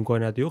anaqa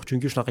imkoniyati yo'q,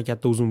 chunki shunaqa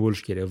katta uzun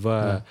bo'lish kerak va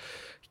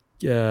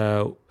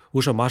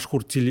o'sha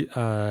mashhur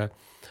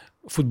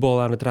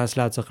futbollarni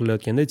translyatsiya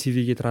qilayotganda,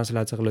 TVga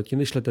translyatsiya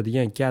qilayotganda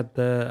ishlatadigan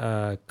katta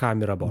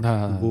kamera bor.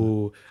 Bu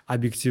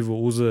obyektivi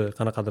o'zi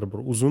qanaqadir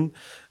bir uzun,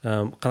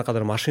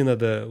 qanaqadir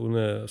mashinada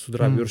uni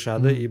sudrab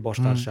yurishadi,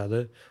 boshqarishadi,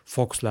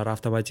 fokuslar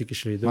avtomatik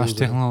ishlaydi. Mana shu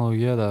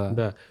texnologiyada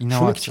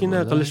shuni kichkina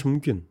qilish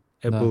mumkin.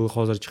 Apple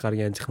hozir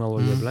chiqargan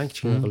texnologiya bilan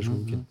kichkina qilish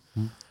mumkin.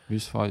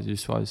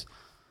 100%.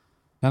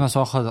 Yana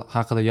soha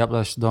haqida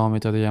gaplashib davom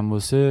etadigan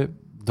bo'lsa,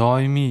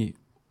 doimiy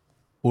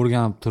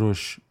o'rganib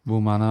turish bu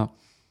mana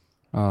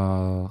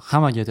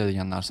hammaga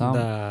yetadigan narsam.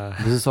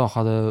 Bizning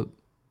sohada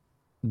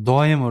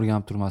doim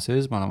o'rganib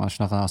turmasangiz, mana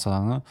shunaqa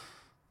narsalarni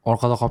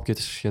orqada qolib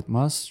ketishga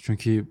ketmas.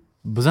 Chunki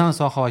bizning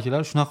soha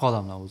vakillari shunaqa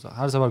odamlar o'zi.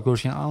 Har safar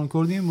ko'rishgan, "Uni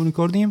ko'rdingmi, buni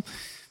ko'rdingmi?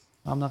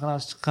 Mana bunaqa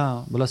narsa chiqqan,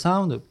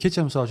 bilasanmi?" deb.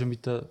 Kecha misol uchun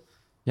bitta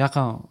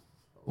yaqin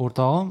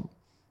o'rtog'im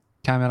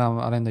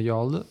kameramni arendaga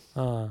oldi.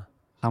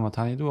 Hamma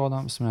taniydi u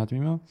odam, ismini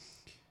aytmayman.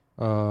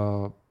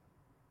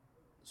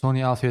 Sony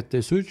Alpha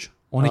 7S3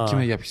 12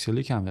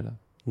 megapikselli kamera.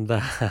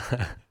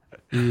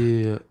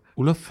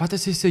 Ular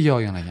fotosessiyaga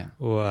olgan ekan.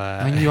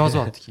 Menga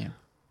yozyapti keyin.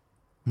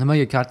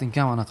 Nimaga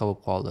kartinkam anaqa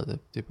bo'lib qoldi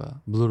deb, tipa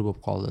blur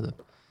bo'lib qoldi deb.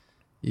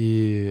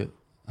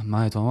 Men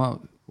aytaman,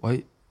 "Voy,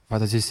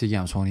 fotosessiyaga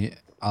ham Sony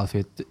Alpha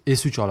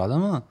S3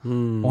 oladimi?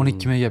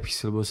 12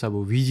 megapiksel bo'lsa, bu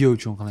video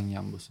uchun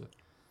qilingan bo'lsa."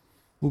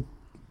 Bu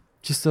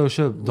chista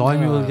o'sha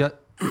doimiy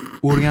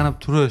o'rganib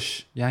turish,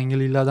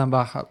 yangiliklardan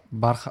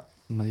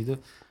nima deydi?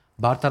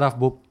 Bartaraf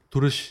bo'lib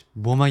turish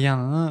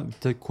bo'lmaganini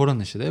bitta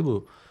ko'rinishida bu.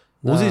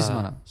 O'zingiz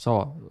mana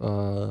savol,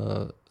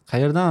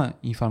 qayerdan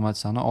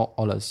informatsiyani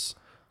olasiz?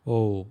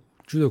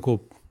 Juda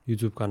ko'p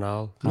YouTube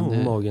kanal,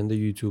 umuman olganda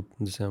YouTube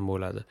desam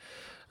bo'ladi.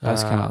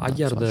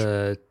 Agarda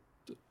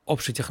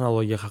общий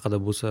texnologiya haqida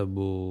bo'lsa,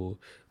 bu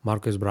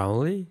Marcus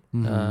Brownlee,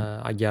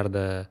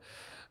 agarda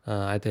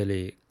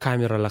aytaylik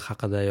kameralar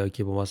haqida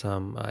yoki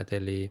bo'lmasam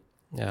aytaylik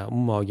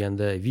umuman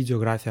olganda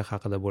videografiya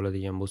haqida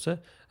bo'ladigan bo'lsa,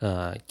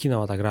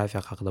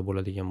 kinematografiya haqida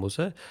bo'ladigan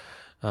bo'lsa,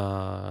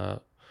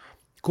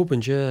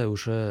 ko'pincha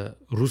o'sha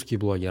russkiy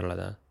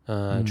blogerlardan.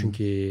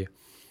 Chunki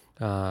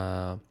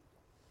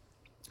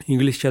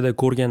inglizchada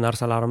ko'rgan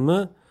narsalarimni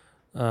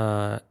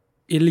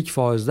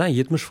 50% dan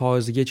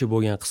 70% gacha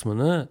bo'lgan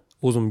qismini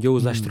o'zimga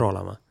o'zlashtira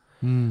olaman.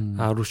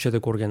 Ruschada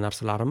ko'rgan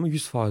narsalarimni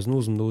 100% ni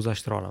o'zimda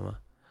o'zlashtira olaman.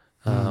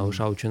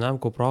 O'sha uchun ham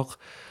ko'proq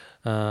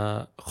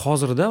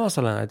hozirda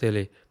masalan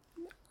aytaylik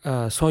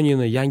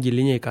Sony'ning yangi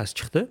lineykasi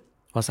chiqdi.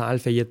 Masalan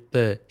Alpha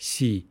 7C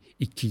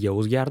 2 ga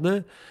o'zgardi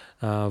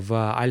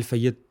va Alpha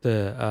 7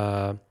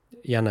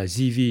 yana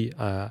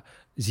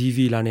ZV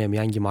larning ham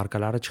yangi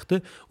markalari chiqdi.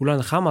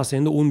 Ularning hammasi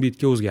endi 10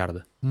 bitga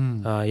o'zgardi.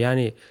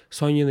 Ya'ni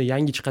Sony'ning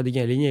yangi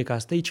chiqadigan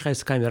lineykasida hech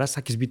qaysi kamera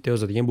 8 bitda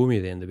yozadigan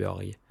bo'lmaydi endi bu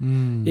yog'iga.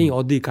 Eng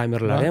oddiy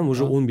kameralar ham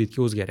o'sha 10 bitga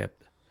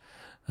o'zgaryapti.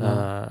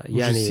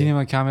 ya'ni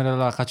sinema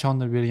kameralar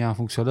qachondir bergan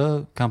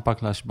funksiyalar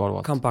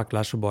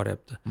kompaktlashib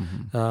boryapti.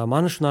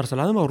 Mana shu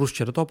narsalarni men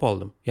ruschada topa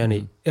oldim. Ya'ni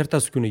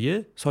ertasi kuniga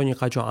Sony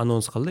qachon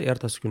anons qildi,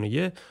 ertasi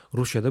kuniga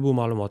ruschada bu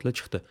ma'lumotlar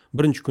chiqdi.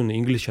 Birinchi kunni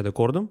inglizchada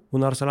ko'rdim bu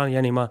narsalarni,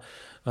 ya'ni men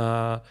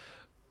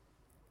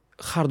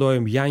har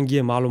doim yangi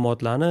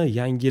ma'lumotlarni,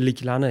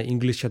 yangiliklarni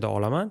inglizchada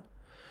olaman.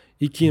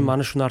 Keyin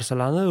mana shu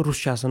narsalarni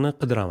ruschasini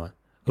qidiraman.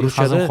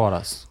 Ruschada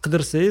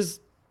qidirsangiz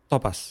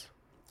topasiz.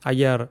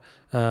 Agar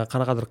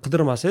qanaqadir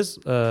qidirmasangiz,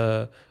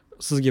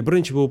 sizga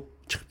birinchi bo'lib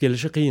chiqib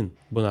kelishi qiyin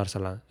bu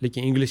narsalar.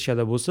 Lekin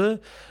inglizchada bo'lsa,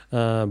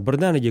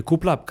 birdaniga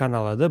ko'plab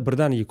kanallarda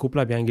birdaniga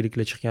ko'plab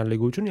yangiliklar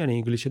chiqqanligi uchun, ya'ni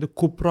inglizchada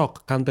ko'proq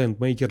content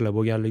makerlar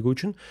bo'lganligi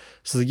uchun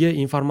sizga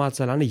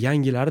informatsiyalarni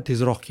yangilari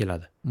tezroq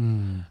keladi.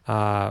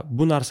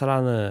 Bu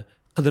narsalarni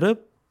qidirib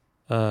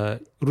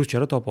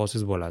ruschada topa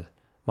olsangiz bo'ladi.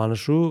 Mana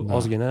shu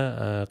ozgina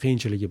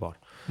qiyinchiligi bor.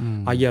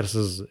 Agar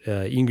siz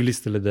ingliz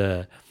tilida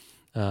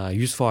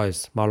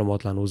 100%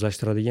 ma'lumotlarni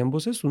o'zlashtiradigan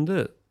bo'lsangiz, unda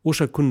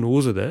o'sha kunni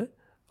o'zida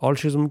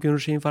olishingiz mumkin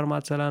o'sha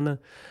informatsiyalarni.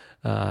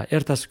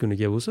 Ertasi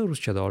kuniga bo'lsa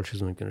ruschada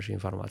olishingiz mumkin o'sha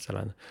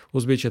informatsiyalarni.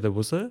 O'zbekchada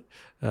bo'lsa,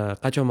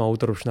 qachon men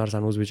o'tirib shu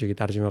narsani o'zbekchaga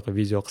tarjima qilib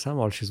video qilsam,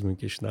 olishingiz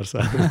mumkin shu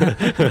narsani.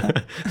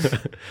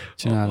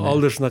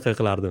 Oldin shunaqa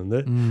qilardim-da.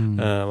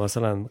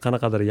 Masalan,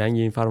 qanaqadir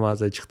yangi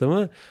informatsiya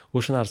chiqdimi,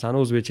 o'sha narsani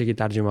o'zbekchaga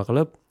tarjima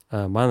qilib,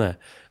 mana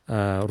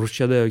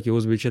ruschada yoki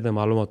o'zbekchada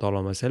ma'lumot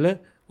ololmasalar,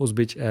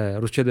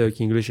 ruschada yoki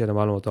inglizchada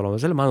ma'lumot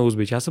ololmasalar, mana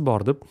o'zbekchasi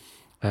bor deb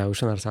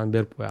o'sha narsani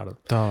berib qo'yardim.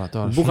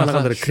 To'g'ri. Bu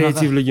qanaqadir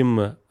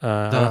kreativligimni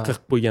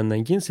qilib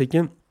qo'ygandan keyin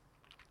sekin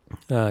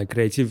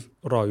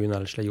kreativroq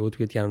yo'nalishlarga o'tib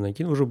ketganimdan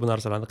keyin o'sha bu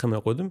narsalarni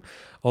qilmay qo'ydim.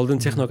 Oldin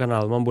texno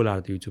kanalim ham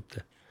bo'lardi YouTube'da.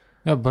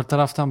 Bir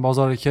tarafdan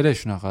bozorga kerak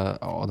shunaqa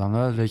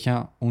odamlar, lekin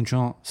uning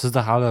uchun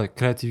sizda hali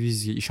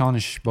kreativingizga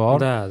ishonish bor.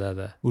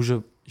 Da. O'sha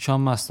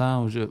ishonmasdan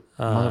o'sha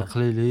nima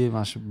qilaylik,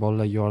 mana shu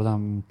bolalarga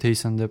yordam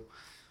tegsin deb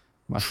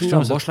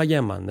shundan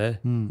boshlaganman-da.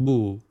 Bu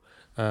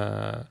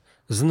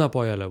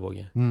zinapoyalar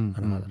bo'lgan.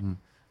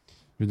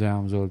 Juda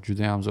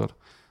ham zo'r.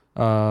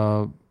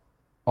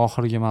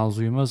 Oxirgi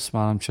mavzuyimiz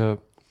menimcha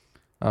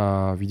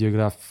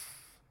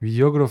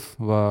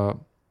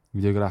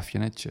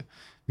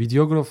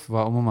videograf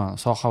va umuman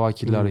soha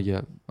vakillariga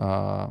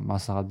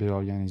maslahat bera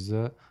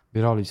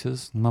olasiz.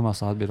 Nima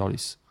maslahat bera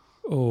olasiz?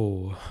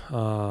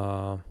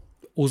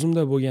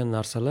 O'zimda bo'lgan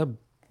narsalar,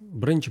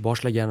 birinchi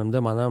boshlaganimda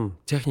men ham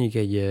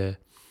texnikaga,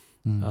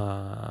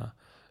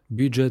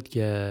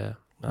 byudjetga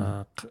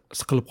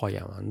siqilib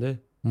qolganman-da.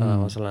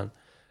 Masalan,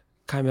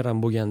 kameram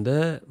bo'lganda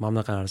men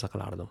bunaqa narsa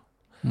qilardim.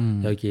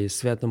 Yoki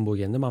svetim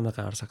bo'lganda men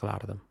bunaqa narsa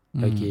qilardim.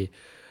 Yoki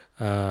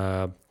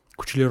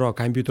kuchliroq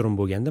kompyuterim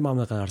bo'lganda men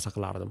bunaqa narsa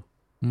qilardim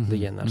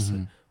degan narsa.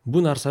 Bu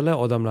narsalar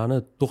odamlarni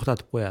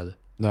to'xtatib qo'yadi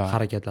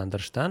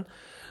harakatlantirishdan.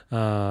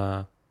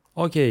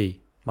 Okey,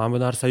 men bu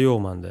narsa yo'q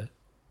menda.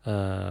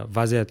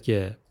 Vaziyatga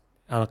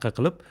anaqa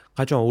qilib,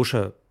 qachon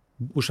o'sha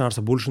narsa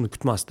bo'lishini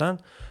kutmasdan,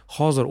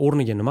 hozir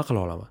o'rniga nima qila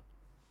olaman?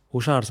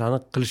 O'sha narsani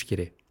qilish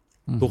kerak.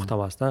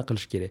 To'xtamasdan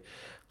qilish kerak.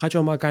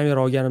 Qachon men kamera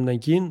olganimdan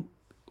keyin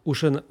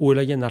o'sha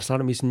o'ylagan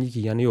narsalarim esimga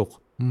kelgani yo'q.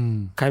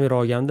 Kamera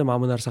olganimda men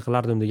bu narsa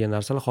qilardim degan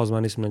narsalar hozir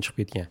men esimdan chiqib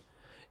ketgan.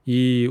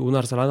 U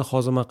narsalarni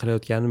hozir men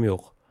qilayotganim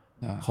yo'q.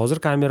 Hozir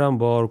kameram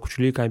bor,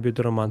 kuchli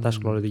kompyuterim montaj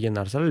qila oladigan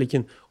narsalar,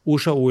 lekin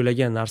o'sha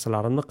o'ylagan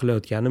narsalarimni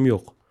qilayotganim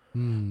yo'q.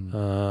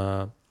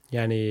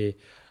 Ya'ni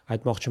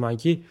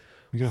aytmoqchimanki,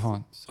 mikrofon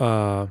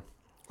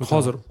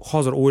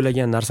hozir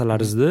o'ylagan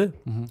narsalaringizni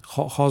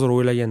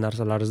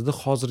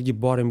hozirgi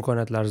bor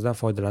imkoniyatlaringizdan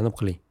foydalanib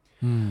qiling.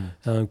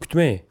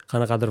 Kutmang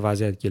qanaqadir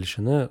vaziyat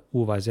kelishini, u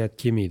vaziyat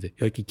kelmaydi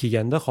yoki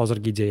kelganda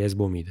hozirgi joyingiz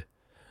bo'lmaydi.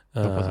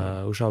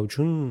 O'sha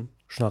uchun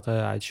shunaqa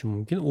aytishim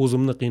mumkin.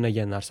 O'zimni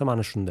qiynagan narsa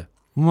mana shunda.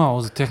 Umuman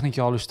o'zi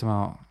texnika olishda men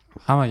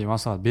hammaga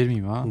maslahat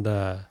bermayman.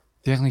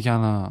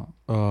 Texnikani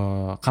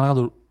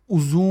qanaqadir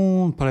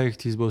uzun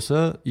proyektingiz bo'lsa,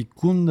 2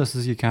 kunda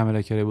sizga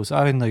kamera kerak bo'lsa,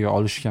 arendaga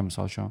olishga,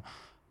 misol uchun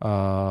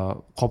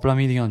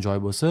qoplamaydigan joy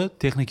bo'lsa,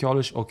 texnika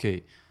olish okey.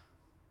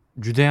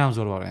 Juda ham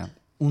zo'r variant.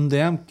 Unda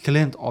ham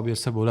klient olib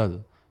bersa bo'ladi.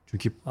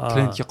 Chunki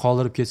klientga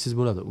qoldirib ketsangiz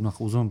bo'ladi. Unaqa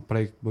uzun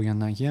proyekt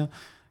bo'lgandan keyin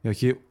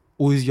yoki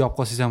o'zingizga olib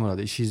qolsangiz ham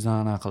bo'ladi, ishingizdan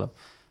anaqa qilib.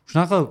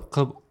 Shunaqa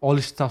qilib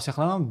olishni tavsiya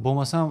qilaman.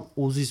 Bo'lmasam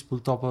o'zingiz pul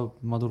topib,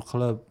 nimadir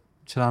qilib,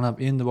 chiranib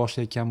endi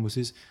boshlayotgan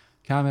bo'lsangiz,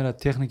 kamera,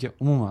 texnika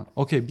umuman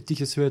okey,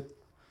 bitta svet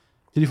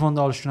telefonda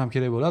olish uchun ham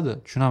kerak bo'ladi.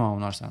 Tushunaman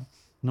bu narsani.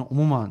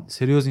 Umuman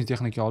seriozniy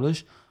texnika olish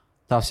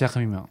tavsiya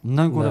qilmayman.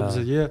 Undan ko'ra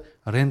bizga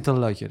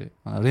rentallar kerak.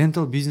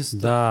 Rental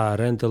biznesda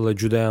rentallar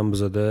juda ham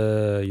bizada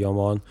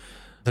yomon.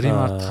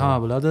 Dreamart hamma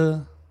biladi.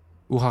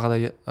 U haqida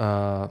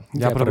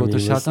gapirib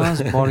o'tish shart emas.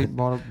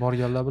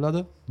 Borganlar biladi.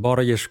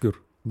 Boriga shukur.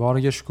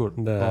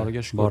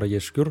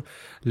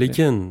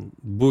 Lekin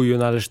bu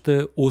yo'nalishda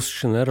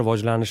o'sishini,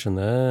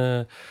 rivojlanishini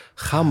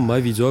hamma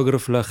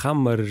videograflar,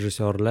 hamma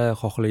rejissyorlar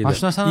xohlaydi.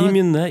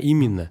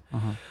 Именно.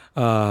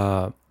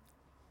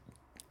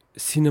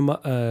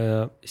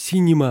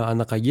 Sinema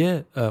anaqaga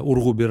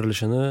urg'u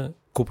berilishini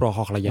ko'proq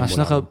xohlagan bo'lardim.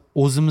 Shunaqa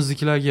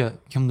o'zimiznikilarga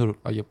kimdir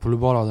agar puli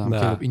bor odam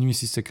kelib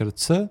investitsiya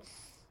kiritsa,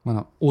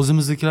 mana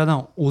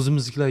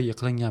o'zimiznikilarga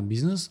qilingan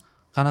biznes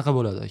qanaqa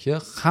bo'ladi aka?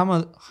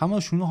 Hamma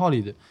shuni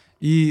xohlaydi.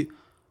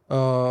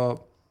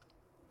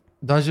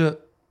 Даже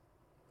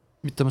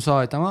bitta misol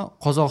aytaman,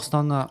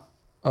 Qozog'istondan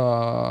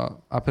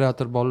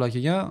operator bolalar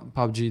kelgan,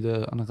 PUBG'da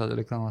anaqa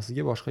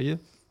reklamasiga, boshqaga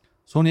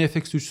Sony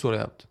FX3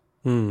 so'rayapti.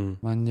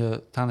 Menga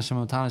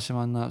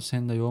tanishimandan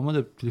senda yo'qmi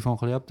deb telefon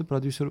qilyapti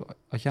prodyuser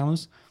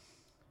akamiz.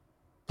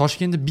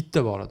 Toshkentda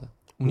bitta bor edi.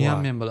 Uni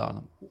ham men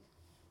bilardim.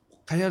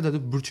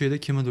 Qayerdadir burchakda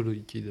kimdir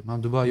edi. Men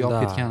Dubayga olib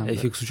ketganimda.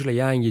 FX3lar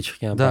yangi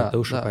chiqqan paytda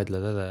o'sha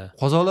paytlarda.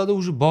 Qozoqlarda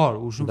уже bor,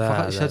 уже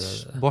faqat ishlatish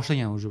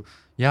boshlagan уже.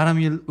 Yarim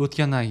yil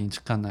o'tgandan keyin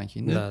chiqqandan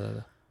keyin.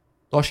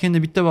 Toshkentda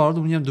bitta bor edi,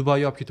 uni ham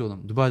Dubayga olib ketdim.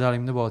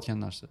 Dubaydaligimda bo'layotgan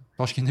narsa.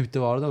 Toshkentda bitta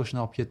bor edi, o'shani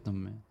olib ketdim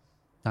men.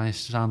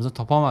 Tanishlarimizni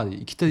topolmadik.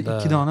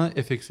 Ikki dona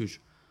FX3.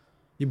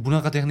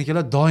 Bunaqa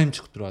texnikalar doim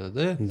chiqib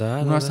turadi-da.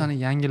 Bu narsani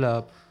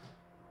yangilab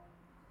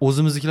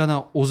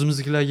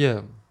o'zimiznikilarga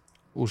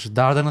o'sha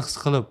dardini his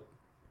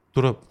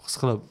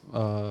qilib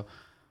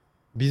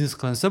biznes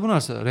qilinsa, bu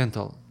narsa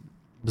rental.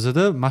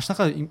 Bizda mana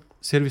shunaqa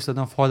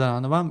servislardan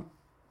foydalanib ham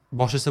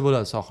boshlasa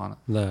bo'ladi sohani.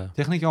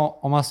 Texnika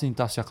olmaslikni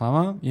tavsiya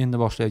qilaman. Endi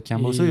boshlayotgan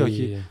bo'lsa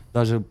yoki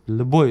даже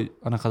любой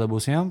anaqada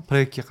bo'lsa ham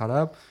proyektga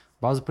qarab,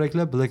 ba'zi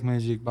proyektlar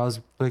Blackmagic, ba'zi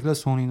proyektlar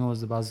Sony'ning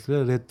o'zida,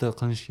 ba'zilar Redda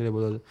qilinishi kerak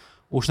bo'ladi.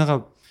 O'shanaqa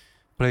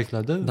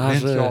proyektlarda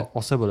rentga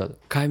olsa bo'ladi.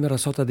 Kamera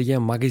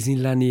sotadigan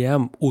magazinlarni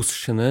ham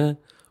o'sishini,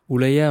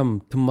 ular ham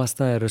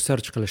tinmasdan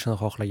research qilishini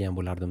xohlagan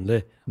bo'lardim-da.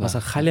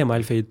 Masalan, hali ham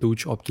Alpha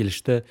 7.3 olib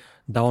kelishda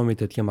davom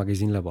etayotgan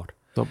magazinlar bor.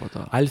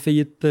 Alpha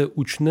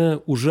 7.3 ni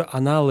уже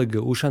analogi,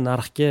 o'sha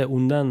narxga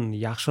undan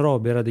yaxshiroq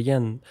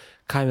beradigan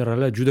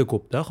kameralar juda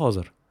ko'p-da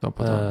hozir.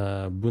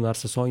 Bu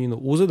narsa Sony'ning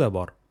o'zida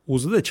bor.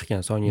 O'zida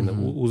chiqqan Sony'ning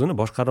o'zini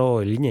boshqaroq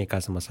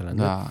lineykasi masalan.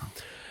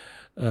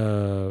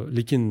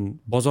 Lekin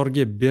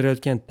bozorga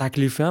berayotgan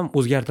taklif ham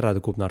o'zgartiradi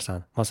ko'p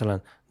narsani. Masalan,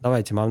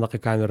 davaychi mana bunaqa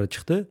kamera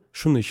chiqdi,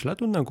 shuni ishlat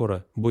undan ko'ra.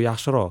 Bu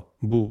yaxshiroq.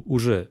 Bu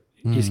уже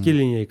eski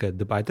lineyka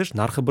deb aytish,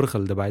 narxi bir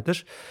xil deb aytish,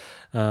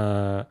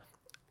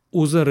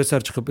 o'zi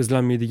research qilib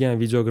izlanmaydigan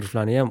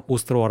videograflarni ham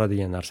o'stirib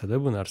yuboradigan narsa-da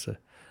bu narsa.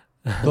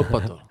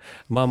 To'ppa-to'g'ri.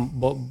 Men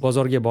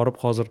bozorga borib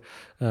hozir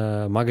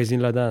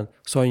magazinlardan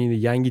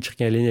Sony'ning yangi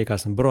chiqqan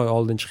lineykasini, bir oy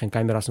oldin chiqqan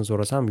kamerasini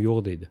so'rasam, yo'q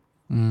deydi.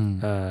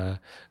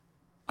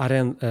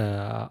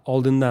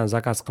 Oldindan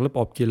zakaz qilib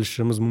olib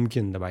kelishimiz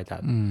mumkin deb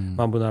aytadi.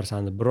 Men bu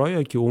narsani bir oy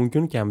yoki 10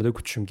 kun kamida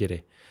kutishim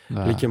kerak.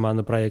 Lekin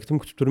meni proyektim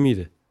kutib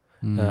turmaydi.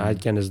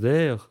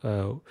 Aytganingizdek,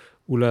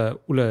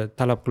 ular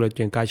talab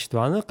qilayotgan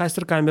kачествоni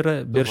qaysidir kamera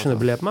berishini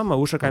bilyapman, men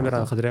o'sha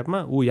kamerani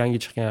qidiryapman. U yangi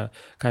chiqqan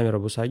kamera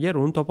bo'lsa agar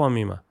uni topa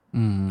olmayman.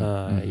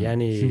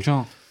 Ya'ni shuning uchun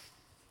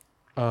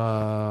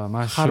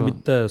har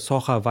bitta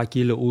soha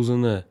vakili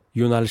o'zini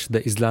yo'nalishida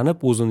izlanib,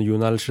 o'zini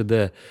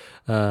yo'nalishida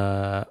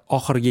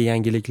oxirgi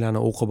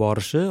yangiliklarni o'qib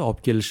borishi, olib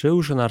kelishi,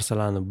 o'sha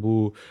narsalarni bu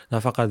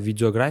nafaqat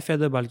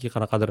videografiyada, balki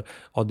qanaqadir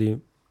oddiy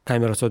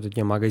kamera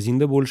sotadigan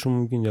magazinda bo'lishi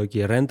mumkin yoki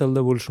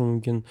rentalda bo'lishi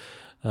mumkin.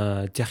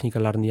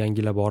 Texnikalarni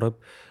yangilab borib,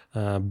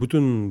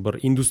 butun bir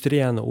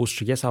industriyani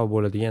o'sishiga sabab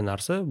bo'ladigan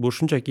narsa bu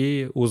shunchaki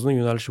o'zining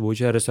yo'nalishi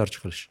bo'yicha research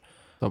qilish.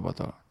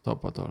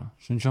 To'ppa-to'g'ri.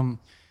 Shuning uchun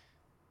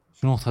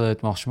shu nuqtada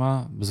aytmoqchiman,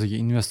 bizga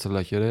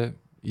investorlar kerak,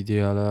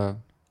 ideyalar,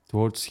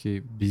 tvorческий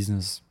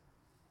biznes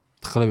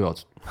tiqilib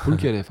yotibdi. Pul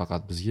kerak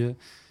faqat bizga.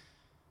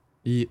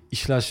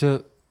 Ishlashi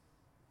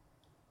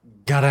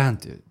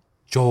garantiya,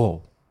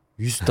 javob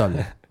 100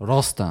 talik,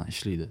 rostdan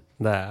ishlaydi.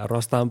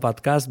 Rostdan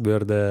podkast bu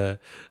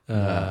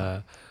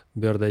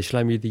yerda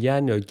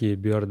ishlamaydigan yoki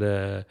bu yerda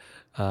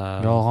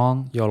yolg'on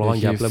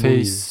gaplar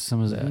bo'lmaydi.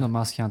 Face'imizni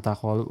maskan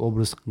taqib olib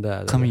obraz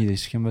qilmaydi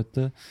hech kim bu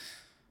yerda.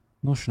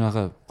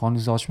 Shunaqa.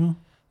 Qorningiz ochmi?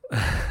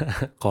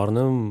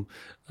 Qornim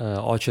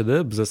och edi.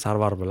 Biz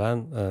Sarvar bilan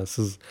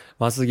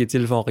men sizga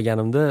telefon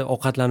qilganimda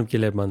ovqatlanib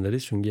kelyapman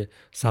dedingiz. Shunga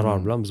Sarvar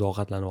bilan biz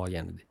ovqatlanib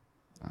olgan edik.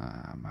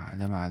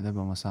 Mayli,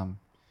 bo'lmasam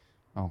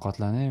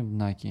ovqatlanay.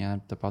 Bundan keyin yana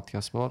bitta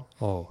podkast bor.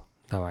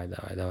 Davay.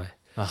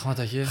 Rahmat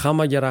aka.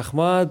 Hammaga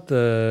rahmat.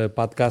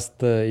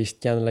 Podkastni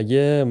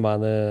eshitganlarga,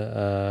 meni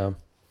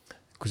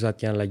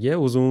kuzatganlarga,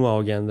 o'zimman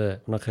olganda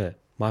unaqa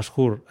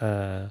mashhur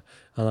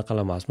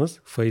anaqalar emasmiz,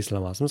 face'lar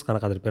emasmiz,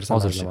 qanaqadir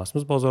personajlar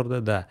emasmiz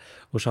bozorda.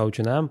 O'sha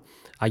uchun ham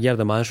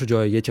agarda mana shu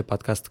joyigacha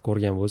podkastni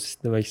ko'rgan bo'lsangiz,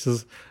 demak siz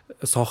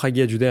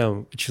sohaga juda ham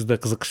ichingizda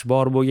qiziqish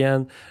bor bo'lgan,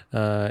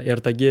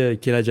 ertaga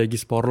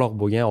kelajagingiz porloq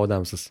bo'lgan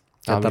odamsiz.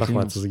 Katta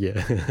rahmat sizga.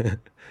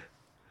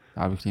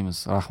 Tabriklaymiz.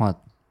 Rahmat.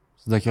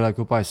 Sizdagilar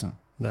ko'paysin.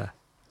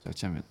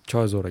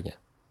 Choy zo'r ekan.